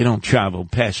 No, we don't travel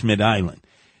past Mid-Island.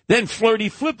 Then Flirty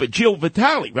Flipper, Jill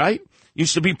Vitale, right?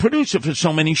 Used to be producer for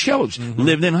so many shows. Mm-hmm.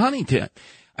 Lived in Huntington.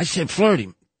 I said,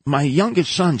 Flirty, my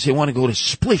youngest sons, they want to go to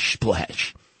Splish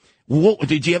Splash.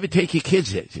 Did you ever take your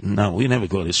kids there? Said, no, we never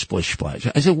go to Splish Splash.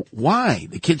 I said, why?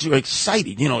 The kids are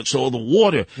excited. It's all the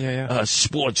water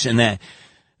sports and that.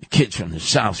 The kids from the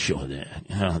South Shore there,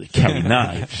 they carry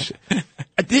knives.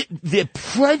 The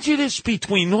prejudice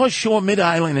between North Shore,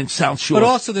 Mid-Island, and South Shore. But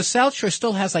also the South Shore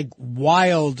still has like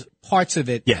wild parts of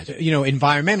it, yes.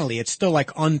 Environmentally. It's still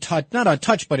like untouched, not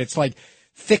untouched, but it's like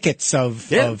thickets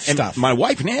of stuff. My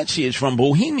wife Nancy is from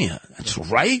Bohemia. That's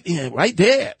right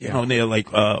there. Yeah. They're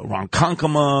like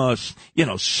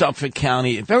Ronkonkoma, Suffolk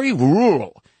County, very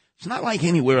rural. It's not like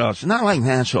anywhere else. It's not like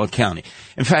Nassau County.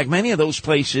 In fact, many of those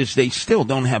places, they still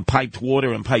don't have piped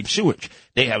water and piped sewage.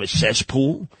 They have a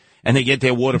cesspool, and they get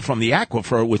their water from the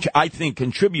aquifer, which I think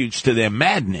contributes to their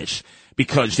madness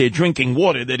because they're drinking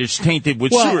water that is tainted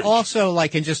with sewage. Well, also,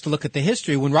 and just to look at the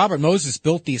history, when Robert Moses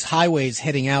built these highways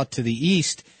heading out to the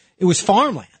east, it was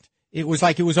farmland. It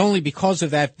was only because of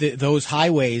that, those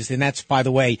highways, and that's, by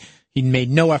the way, he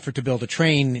made no effort to build a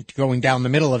train going down the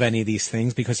middle of any of these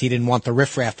things because he didn't want the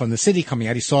riffraff from the city coming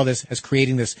out. He saw this as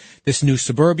creating this new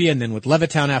suburbia, and then with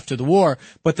Levittown after the war.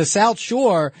 But the South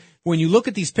Shore, when you look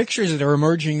at these pictures that are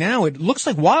emerging now, it looks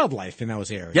like wildlife in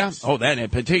those areas. Yeah. Oh, and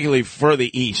particularly further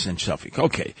east in Suffolk.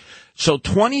 Okay. So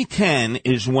 2010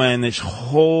 is when this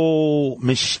whole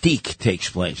mystique takes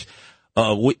place.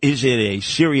 Is it a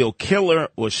serial killer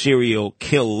or serial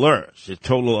killers? A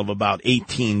total of about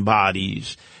 18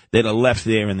 bodies that are left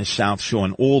there in the South Shore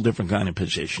in all different kind of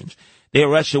positions. They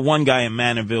arrested one guy in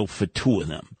Manorville for 2 of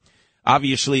them.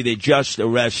 Obviously, they just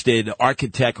arrested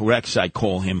Architect Rex, I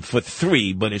call him, for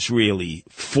 3, but it's really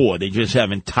 4. They just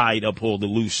haven't tied up all the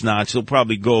loose knots. They'll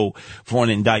probably go for an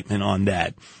indictment on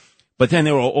that. But then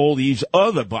there are all these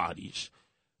other bodies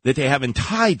that they haven't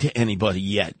tied to anybody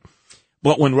yet.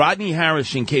 But when Rodney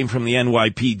Harrison came from the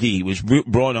NYPD, he was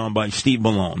brought on by Steve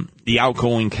Malone, the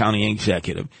outgoing county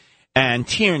executive, and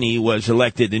Tierney was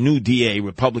elected the new DA,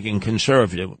 Republican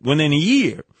conservative. Within a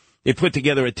year, they put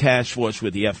together a task force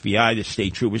with the FBI, the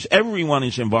state troopers. Everyone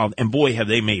is involved, and boy, have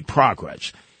they made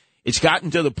progress. It's gotten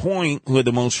to the point where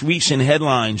the most recent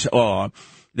headlines are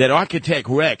that Architect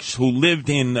Rex, who lived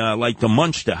in, the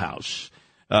Munster house,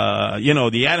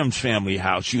 the Addams family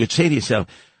house, you would say to yourself,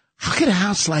 how could a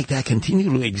house like that continue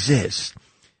to exist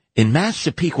in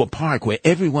Massapequa Park where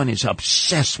everyone is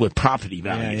obsessed with property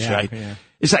values, right? Yeah.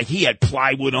 It's like he had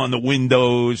plywood on the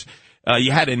windows.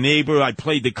 You had a neighbor. I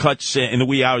played the cuts in the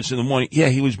wee hours in the morning. Yeah,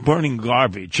 he was burning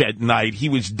garbage at night. He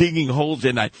was digging holes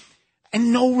at night.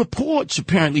 And no reports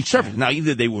apparently surfaced. Now,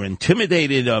 either they were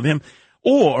intimidated of him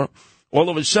or all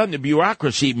of a sudden the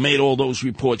bureaucracy made all those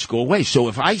reports go away. So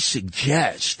if I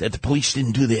suggest that the police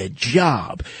didn't do their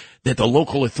job, that the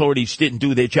local authorities didn't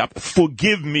do their job,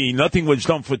 forgive me, nothing was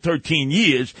done for 13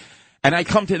 years. And I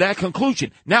come to that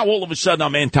conclusion. Now, all of a sudden,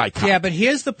 I'm anti-cop. Yeah, but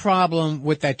here's the problem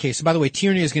with that case. By the way,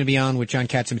 Tierney is going to be on with John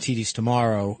Catsimatidis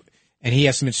tomorrow, and he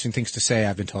has some interesting things to say,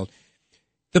 I've been told.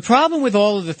 The problem with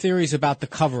all of the theories about the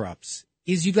cover-ups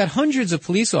is you've got hundreds of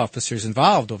police officers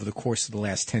involved over the course of the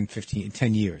last 10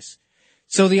 years.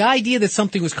 So the idea that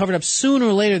something was covered up, sooner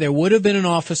or later, there would have been an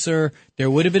officer,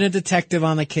 there would have been a detective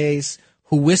on the case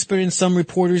who whispered in some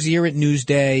reporter's ear at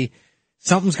Newsday,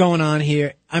 something's going on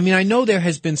here. I mean, I know there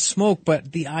has been smoke,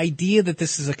 but the idea that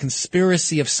this is a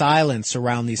conspiracy of silence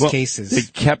around these cases.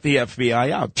 It kept the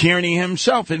FBI out. Tierney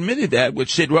himself admitted that with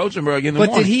Sid Rosenberg in the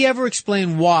morning. But did he ever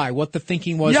explain why, what the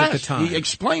thinking was at the time? He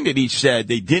explained it. He said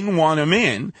they didn't want him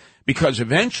in because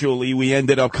eventually we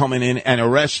ended up coming in and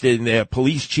arresting their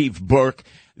police chief Burke,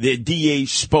 their DA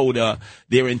Spoda,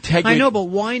 their integrity. I know, but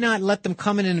why not let them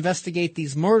come in and investigate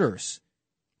these murders?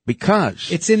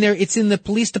 Because it's in the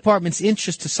police department's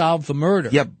interest to solve the murder.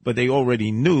 Yeah, but they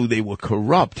already knew they were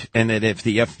corrupt, and that if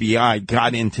the FBI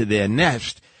got into their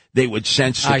nest, they would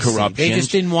sense the corruption. They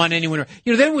just didn't want anyone.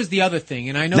 Then was the other thing,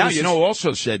 and I know. Now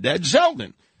also said that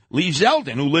Zeldin, Lee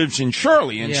Zeldin, who lives in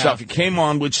Shirley and stuff, he came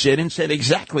on with Sid and said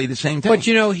exactly the same thing. But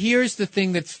here's the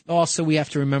thing that's also we have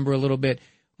to remember a little bit.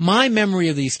 My memory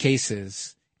of these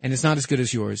cases, and it's not as good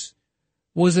as yours,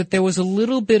 was that there was a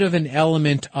little bit of an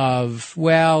element of,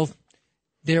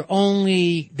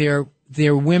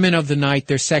 they're women of the night.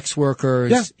 They're sex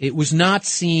workers. Yeah. It was not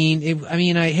seen.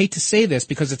 I hate to say this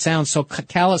because it sounds so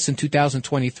callous in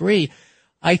 2023.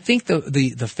 I think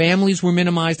the families were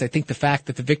minimized. I think the fact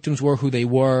that the victims were who they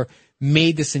were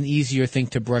made this an easier thing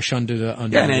to brush under the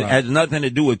rug. And it has nothing to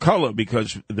do with color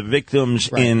because the victims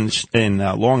in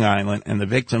Long Island and the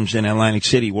victims in Atlantic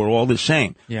City were all the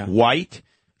same. Yeah. White,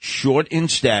 short in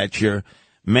stature.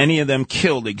 Many of them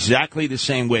killed exactly the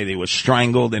same way. They were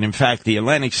strangled. And in fact, the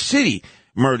Atlantic City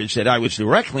murders that I was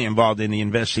directly involved in the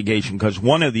investigation because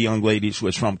one of the young ladies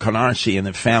was from Canarsie, and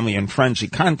the family and friends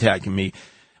had contacted me.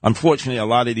 Unfortunately, a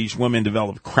lot of these women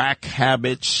developed crack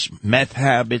habits, meth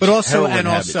habits, but also, heroin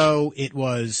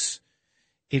habits.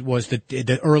 It was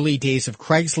the early days of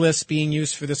Craigslist being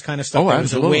used for this kind of stuff. Oh, it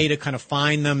was a absolutely. way to kind of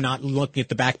find them, not looking at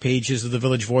the back pages of the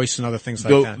Village Voice and other things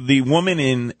like that. The women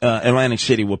in Atlantic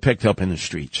City were picked up in the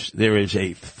streets. There is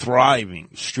a thriving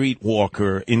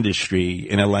streetwalker industry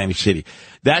in Atlantic City.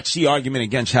 That's the argument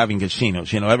against having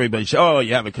casinos. Everybody says, oh,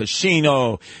 you have a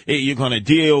casino, you're going to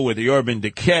deal with the urban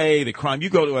decay, the crime. You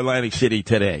go to Atlantic City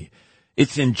today.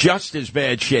 It's in just as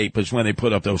bad shape as when they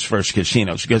put up those first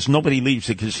casinos because nobody leaves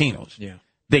the casinos. Yeah.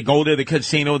 They go to the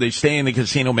casino, they stay in the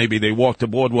casino, maybe they walk the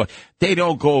boardwalk. They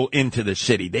don't go into the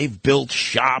city. They've built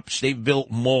shops, they've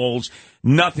built malls.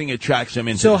 Nothing attracts them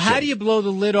into the city. So how do you blow the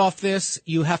lid off this?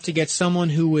 You have to get someone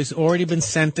who has already been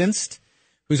sentenced,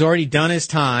 who's already done his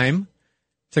time,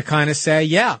 to kind of say,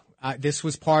 this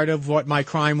was part of what my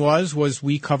crime was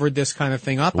we covered this kind of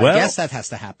thing up. Well, I guess that has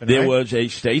to happen, There right? was a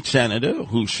state senator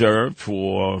who served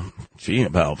for,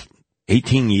 about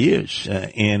 18 years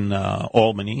in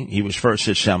Albany. He was first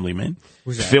assemblyman.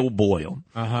 Who's that? Phil Boyle,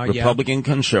 Republican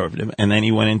conservative, and then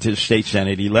he went into the state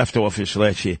senate. He left office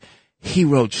last year. He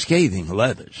wrote scathing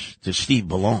letters to Steve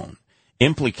Ballone,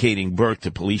 implicating Burke,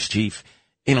 the police chief,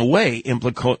 in a way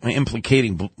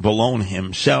implicating Ballone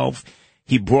himself.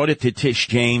 He brought it to Tish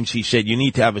James. He said, you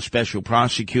need to have a special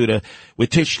prosecutor. With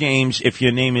Tish James, if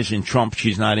your name isn't Trump,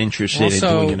 she's not interested in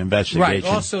doing an investigation. Right.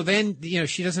 Also, then,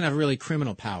 she doesn't have really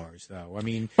criminal powers, though. I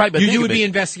mean, right, but you would be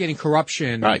investigating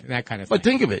corruption, right, that kind of thing. But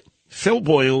think of it. Phil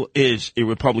Boyle is a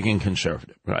Republican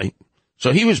conservative, right?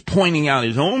 So he was pointing out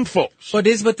his own folks. But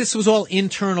this was all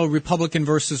internal Republican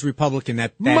versus Republican,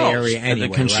 that area anyway,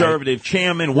 the conservative right?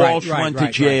 chairman, Walsh went to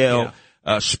jail. Right,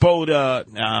 Spoda,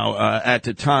 now, at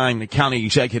the time, the county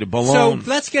executive Ballone. So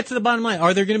let's get to the bottom line.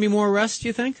 Are there going to be more arrests, do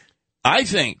you think? I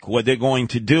think what they're going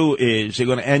to do is they're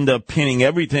going to end up pinning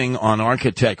everything on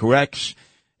Architect Rex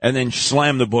and then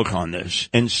slam the book on this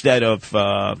instead of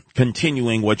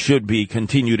continuing what should be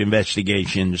continued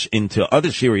investigations into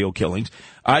other serial killings.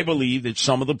 I believe that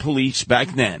some of the police back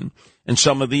then and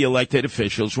some of the elected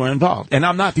officials were involved. And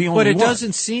I'm not the only one. But it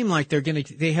doesn't seem like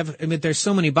there's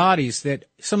so many bodies that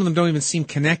some of them don't even seem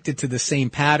connected to the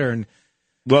same pattern.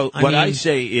 Well, I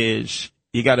say is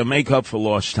you got to make up for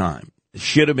lost time. It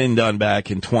should have been done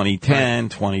back in 2010,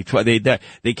 2012.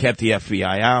 They kept the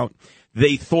FBI out.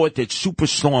 They thought that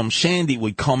Superstorm Sandy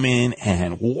would come in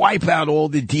and wipe out all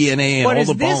the DNA and all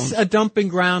the bones. But is this a dumping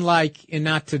ground and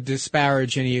not to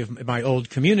disparage any of my old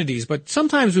communities, but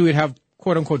sometimes we would have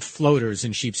quote-unquote floaters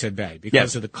in Sheepshead Bay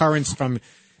because of the currents from...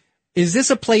 Is this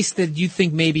a place that you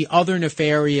think maybe other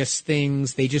nefarious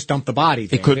things, they just dump the body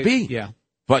there? It could be. Yeah.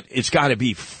 But it's got to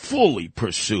be fully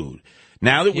pursued.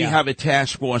 Now that we have a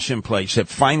task force in place that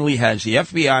finally has the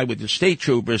FBI with the state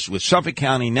troopers, with Suffolk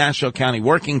County, Nassau County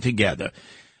working together,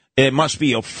 it must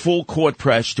be a full court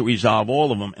press to resolve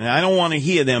all of them. And I don't want to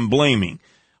hear them blaming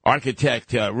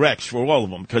Architect Rex for all of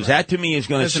them, because that to me is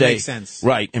going to say... Doesn't make sense.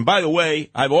 Right. And by the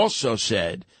way, I've also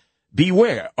said,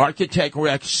 beware. Architect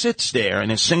Rex sits there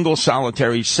in a single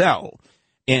solitary cell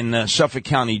in Suffolk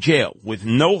County Jail with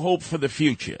no hope for the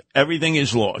future. Everything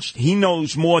is lost. He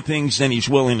knows more things than he's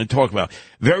willing to talk about.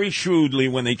 Very shrewdly,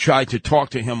 when they tried to talk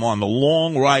to him on the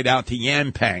long ride out to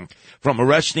Yanpank from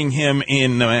arresting him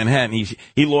in Manhattan, he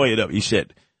lawyered up. He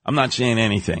said, I'm not saying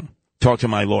anything. Talk to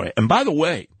my lawyer. And by the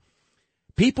way,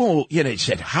 people, they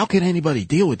said, how can anybody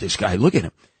deal with this guy? Look at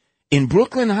him. In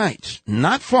Brooklyn Heights,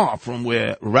 not far from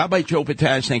where Rabbi Joe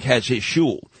Potasnik has his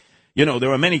shul,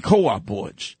 there are many co-op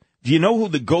boards. Do you know who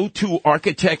the go-to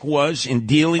architect was in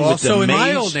dealing with the maze? Also in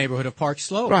my old neighborhood of Park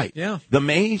Slope. Right. Yeah. The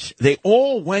maze, they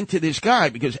all went to this guy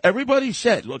because everybody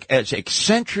said, look, as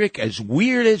eccentric, as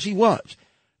weird as he was,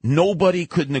 nobody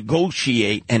could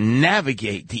negotiate and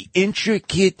navigate the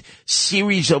intricate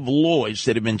series of laws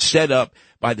that have been set up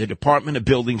by the Department of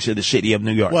Buildings of the City of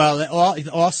New York. Well,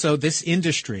 also this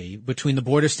industry between the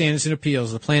Board of Standards and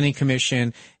Appeals, the Planning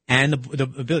Commission, and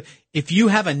if you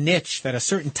have a niche that a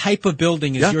certain type of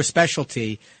building is your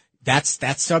specialty, That's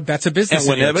a business. And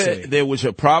in New York whenever City. there was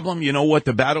a problem, you know what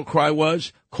the battle cry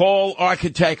was? Call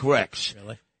Architect Rex.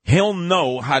 Really? He'll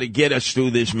know how to get us through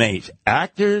this maze.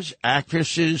 Actors,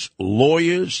 actresses,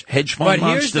 lawyers, hedge fund But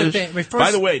here's the monsters. thing. First-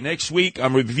 By the way, next week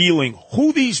I'm revealing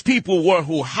who these people were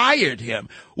who hired him,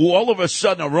 who all of a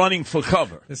sudden are running for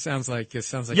cover. This sounds like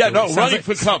Yeah, running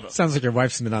for cover. Sounds like your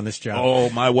wife's been on this job.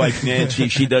 Oh, my wife Nancy,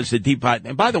 she does the deep dive.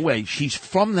 And by the way, she's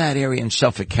from that area in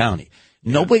Suffolk County.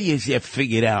 Nobody has yet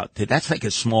figured out that that's like a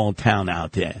small town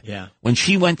out there. Yeah. When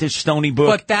she went to Stony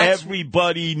Brook, But that's-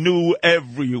 everybody knew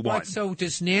everyone. But so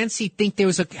does Nancy think there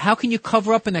was how can you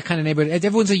cover up in that kind of neighborhood?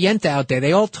 Everyone's a yenta out there.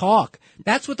 They all talk.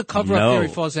 That's what the cover-up theory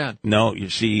falls down. No, you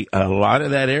see, a lot of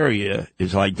that area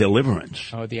is like Deliverance.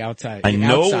 Oh, the outside. I the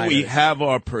know outsiders. we have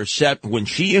our when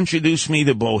she introduced me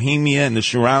to Bohemia and the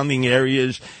surrounding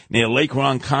areas near Lake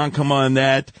Ronkonkoma and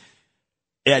that,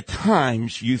 at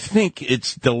times you think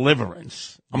it's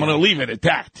Deliverance. I'm going to leave it at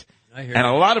that. I hear And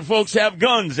you. a lot of folks have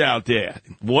guns out there.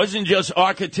 It wasn't just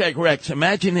Architect Rex.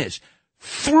 Imagine this.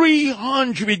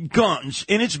 300 guns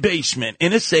in its basement,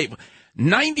 in a safe.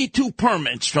 92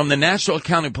 permits from the Nassau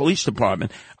County Police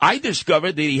Department. I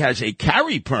discovered that he has a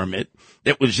carry permit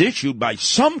that was issued by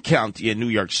some county in New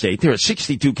York State. There are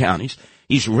 62 counties.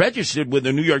 He's registered with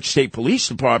the New York State Police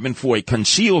Department for a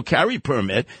concealed carry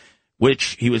permit,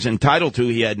 which he was entitled to.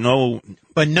 He had no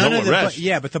But none no of the arrest.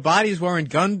 but the bodies weren't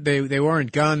gun. They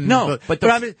weren't gun. No, but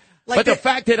I mean, like the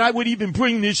fact that I would even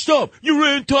bring this up, you're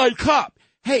anti-cop.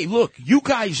 Hey, look, you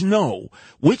guys know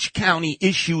which county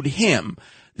issued him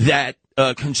that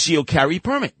concealed carry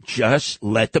permit. Just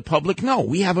let the public know.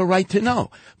 We have a right to know.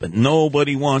 But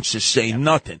nobody wants to say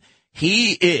nothing.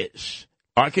 He is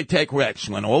Architect Rex.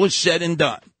 When all is said and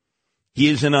done, he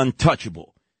is an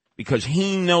untouchable because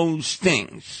he knows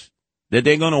things that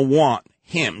they're going to want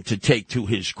him to take to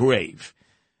his grave.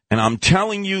 And I'm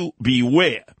telling you,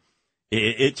 beware.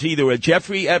 It's either a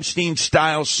Jeffrey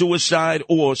Epstein-style suicide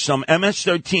or some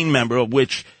MS-13 member, of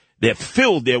which they're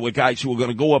filled there with guys who are going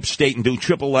to go upstate and do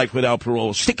triple life without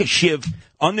parole, stick a shiv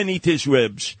underneath his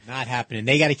ribs. not happening.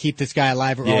 They got to keep this guy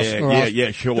alive, or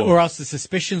sure. or else the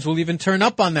suspicions will even turn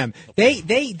up on them.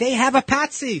 They have a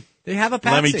patsy. They have a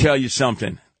patsy. Let me tell you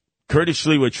something. Curtis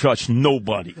Lee would trust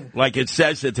nobody. Like it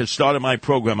says at the start of my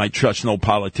program, I trust no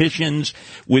politicians.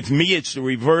 With me, it's the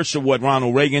reverse of what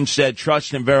Ronald Reagan said.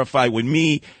 Trust and verify. With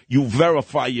me, you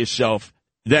verify yourself,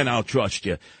 then I'll trust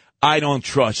you. I don't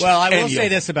trust Well, I will any say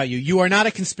of this about you. You are not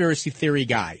a conspiracy theory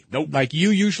guy. Nope. Like,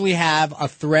 you usually have a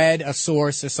thread, a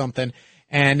source, or something.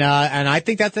 And I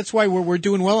think that's why we're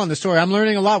doing well on the story. I'm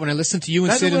learning a lot when I listen to you and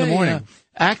By the Sid in the way, morning.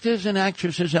 Actors and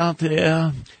actresses out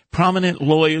there, prominent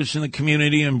lawyers in the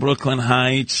community in Brooklyn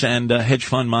Heights and hedge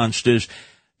fund monsters,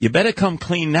 you better come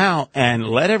clean now and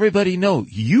let everybody know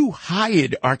you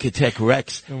hired Architect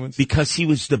Rex because he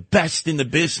was the best in the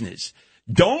business.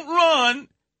 Don't run,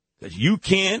 because you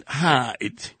can't hide.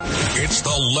 It's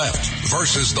the left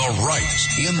versus the right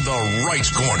in the right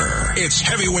corner. It's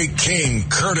heavyweight king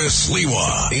Curtis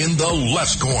Lewa in the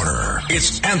left corner.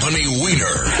 It's Anthony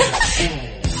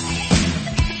Weiner.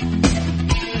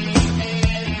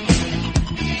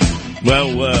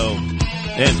 Well,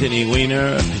 Anthony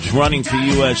Weiner is running for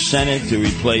U.S. Senate to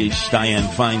replace Dianne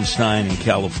Feinstein in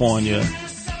California.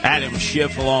 Adam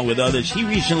Schiff, along with others, he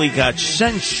recently got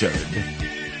censured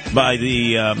by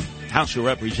the House of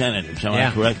Representatives. Am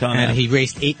I correct on that? And he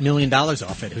raised $8 million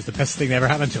off it. It was the best thing that ever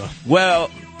happened to him.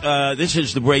 Well, this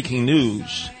is the breaking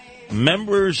news.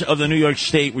 Members of the New York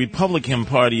State Republican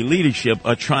Party leadership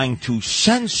are trying to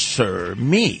censor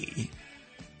me.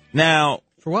 Now,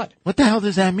 For what? what the hell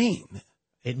does that mean?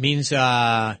 It means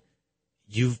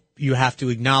you have to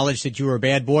acknowledge that you were a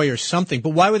bad boy or something. But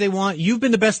why would they want? You've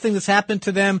been the best thing that's happened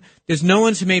to them. There's no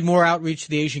one's made more outreach to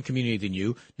the Asian community than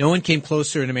you. No one came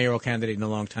closer in a mayoral candidate in a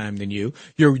long time than you.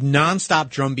 Your nonstop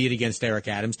drumbeat against Eric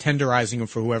Adams, tenderizing him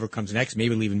for whoever comes next.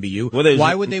 Maybe it'll even be you. Well,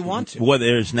 why would they want to? Well,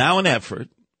 there's now an effort,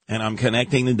 and I'm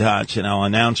connecting the dots, and I'll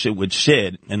announce it with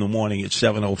Sid in the morning at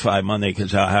 7:05 Monday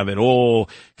because I'll have it all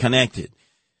connected.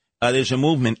 There's a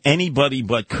movement, Anybody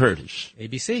But Curtis.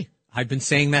 ABC. I've been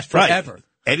saying that forever. Right.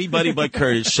 Anybody but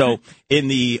Curtis. So in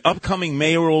the upcoming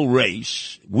mayoral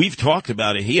race, we've talked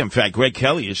about it here. In fact, Greg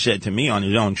Kelly has said to me on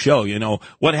his own show,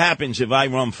 what happens if I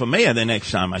run for mayor the next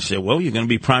time? I said, well, you're going to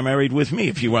be primaried with me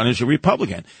if you run as a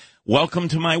Republican. Welcome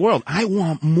to my world. I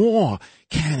want more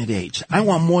candidates. I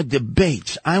want more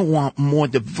debates. I want more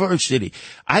diversity.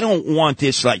 I don't want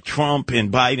this like Trump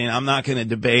and Biden. I'm not going to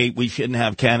debate. We shouldn't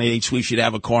have candidates. We should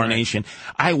have a coronation.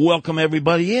 I welcome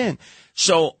everybody in.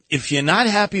 So if you're not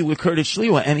happy with Curtis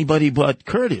Sliwa, anybody but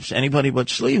Curtis, anybody but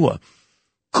Sliwa,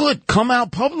 Good. Come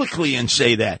out publicly and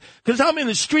say that. Because I'm in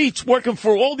the streets working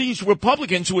for all these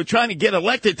Republicans who are trying to get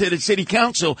elected to the city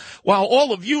council while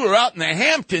all of you are out in the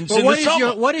Hamptons in the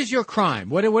summer. What is your crime?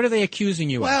 What are they accusing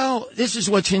you of? Well, this is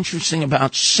what's interesting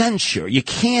about censure. You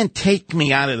can't take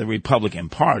me out of the Republican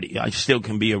Party. I still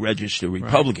can be a registered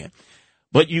Republican. Right.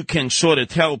 But you can sort of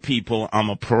tell people I'm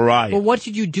a pariah. Well, what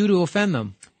did you do to offend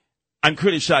them? I'm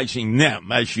criticizing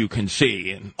them, as you can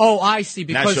see. I see.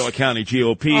 Because Nassau County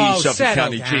GOP, Suffolk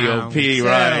County GOP,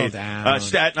 right?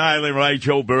 Staten Island, right?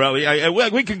 Joe Borelli.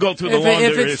 We can go through the laundry.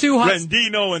 If it's too hot,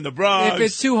 Rendino in the Bronx. If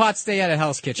it's too hot, stay out of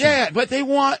Hell's Kitchen. Yeah, but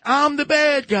I'm the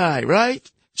bad guy,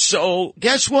 right? So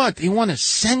guess what? They want to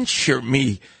censure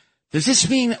me. Does this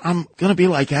mean I'm going to be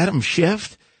like Adam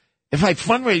Schiff? If I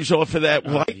fundraise off of that,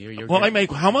 I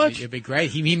make how much? It'd be great.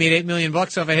 He made $8 million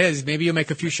off of his. Maybe you'll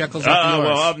make a few shekels off yours.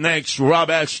 Well, up next, Rob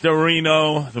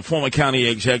Astorino, the former county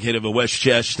executive of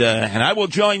Westchester, and I will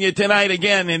join you tonight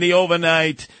again in the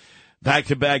overnight,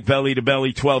 back-to-back,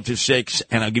 belly-to-belly, 12 to 6,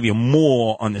 and I'll give you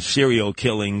more on the serial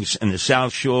killings in the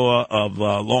South Shore of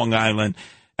Long Island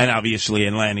and obviously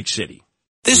Atlantic City.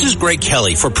 This is Greg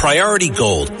Kelly for Priority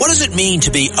Gold. What does it mean to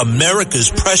be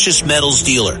America's precious metals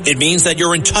dealer? It means that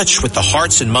you're in touch with the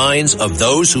hearts and minds of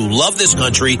those who love this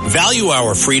country, value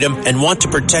our freedom, and want to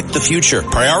protect the future.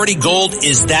 Priority Gold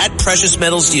is that precious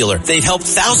metals dealer. They've helped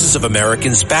thousands of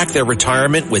Americans back their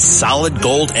retirement with solid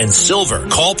gold and silver.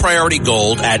 Call Priority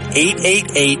Gold at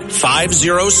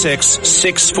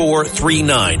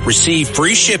 888-506-6439. Receive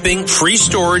free shipping, free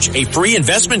storage, a free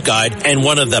investment guide, and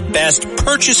one of the best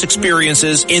purchase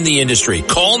experiences in the industry.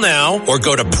 Call now or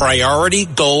go to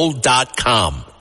PriorityGold.com.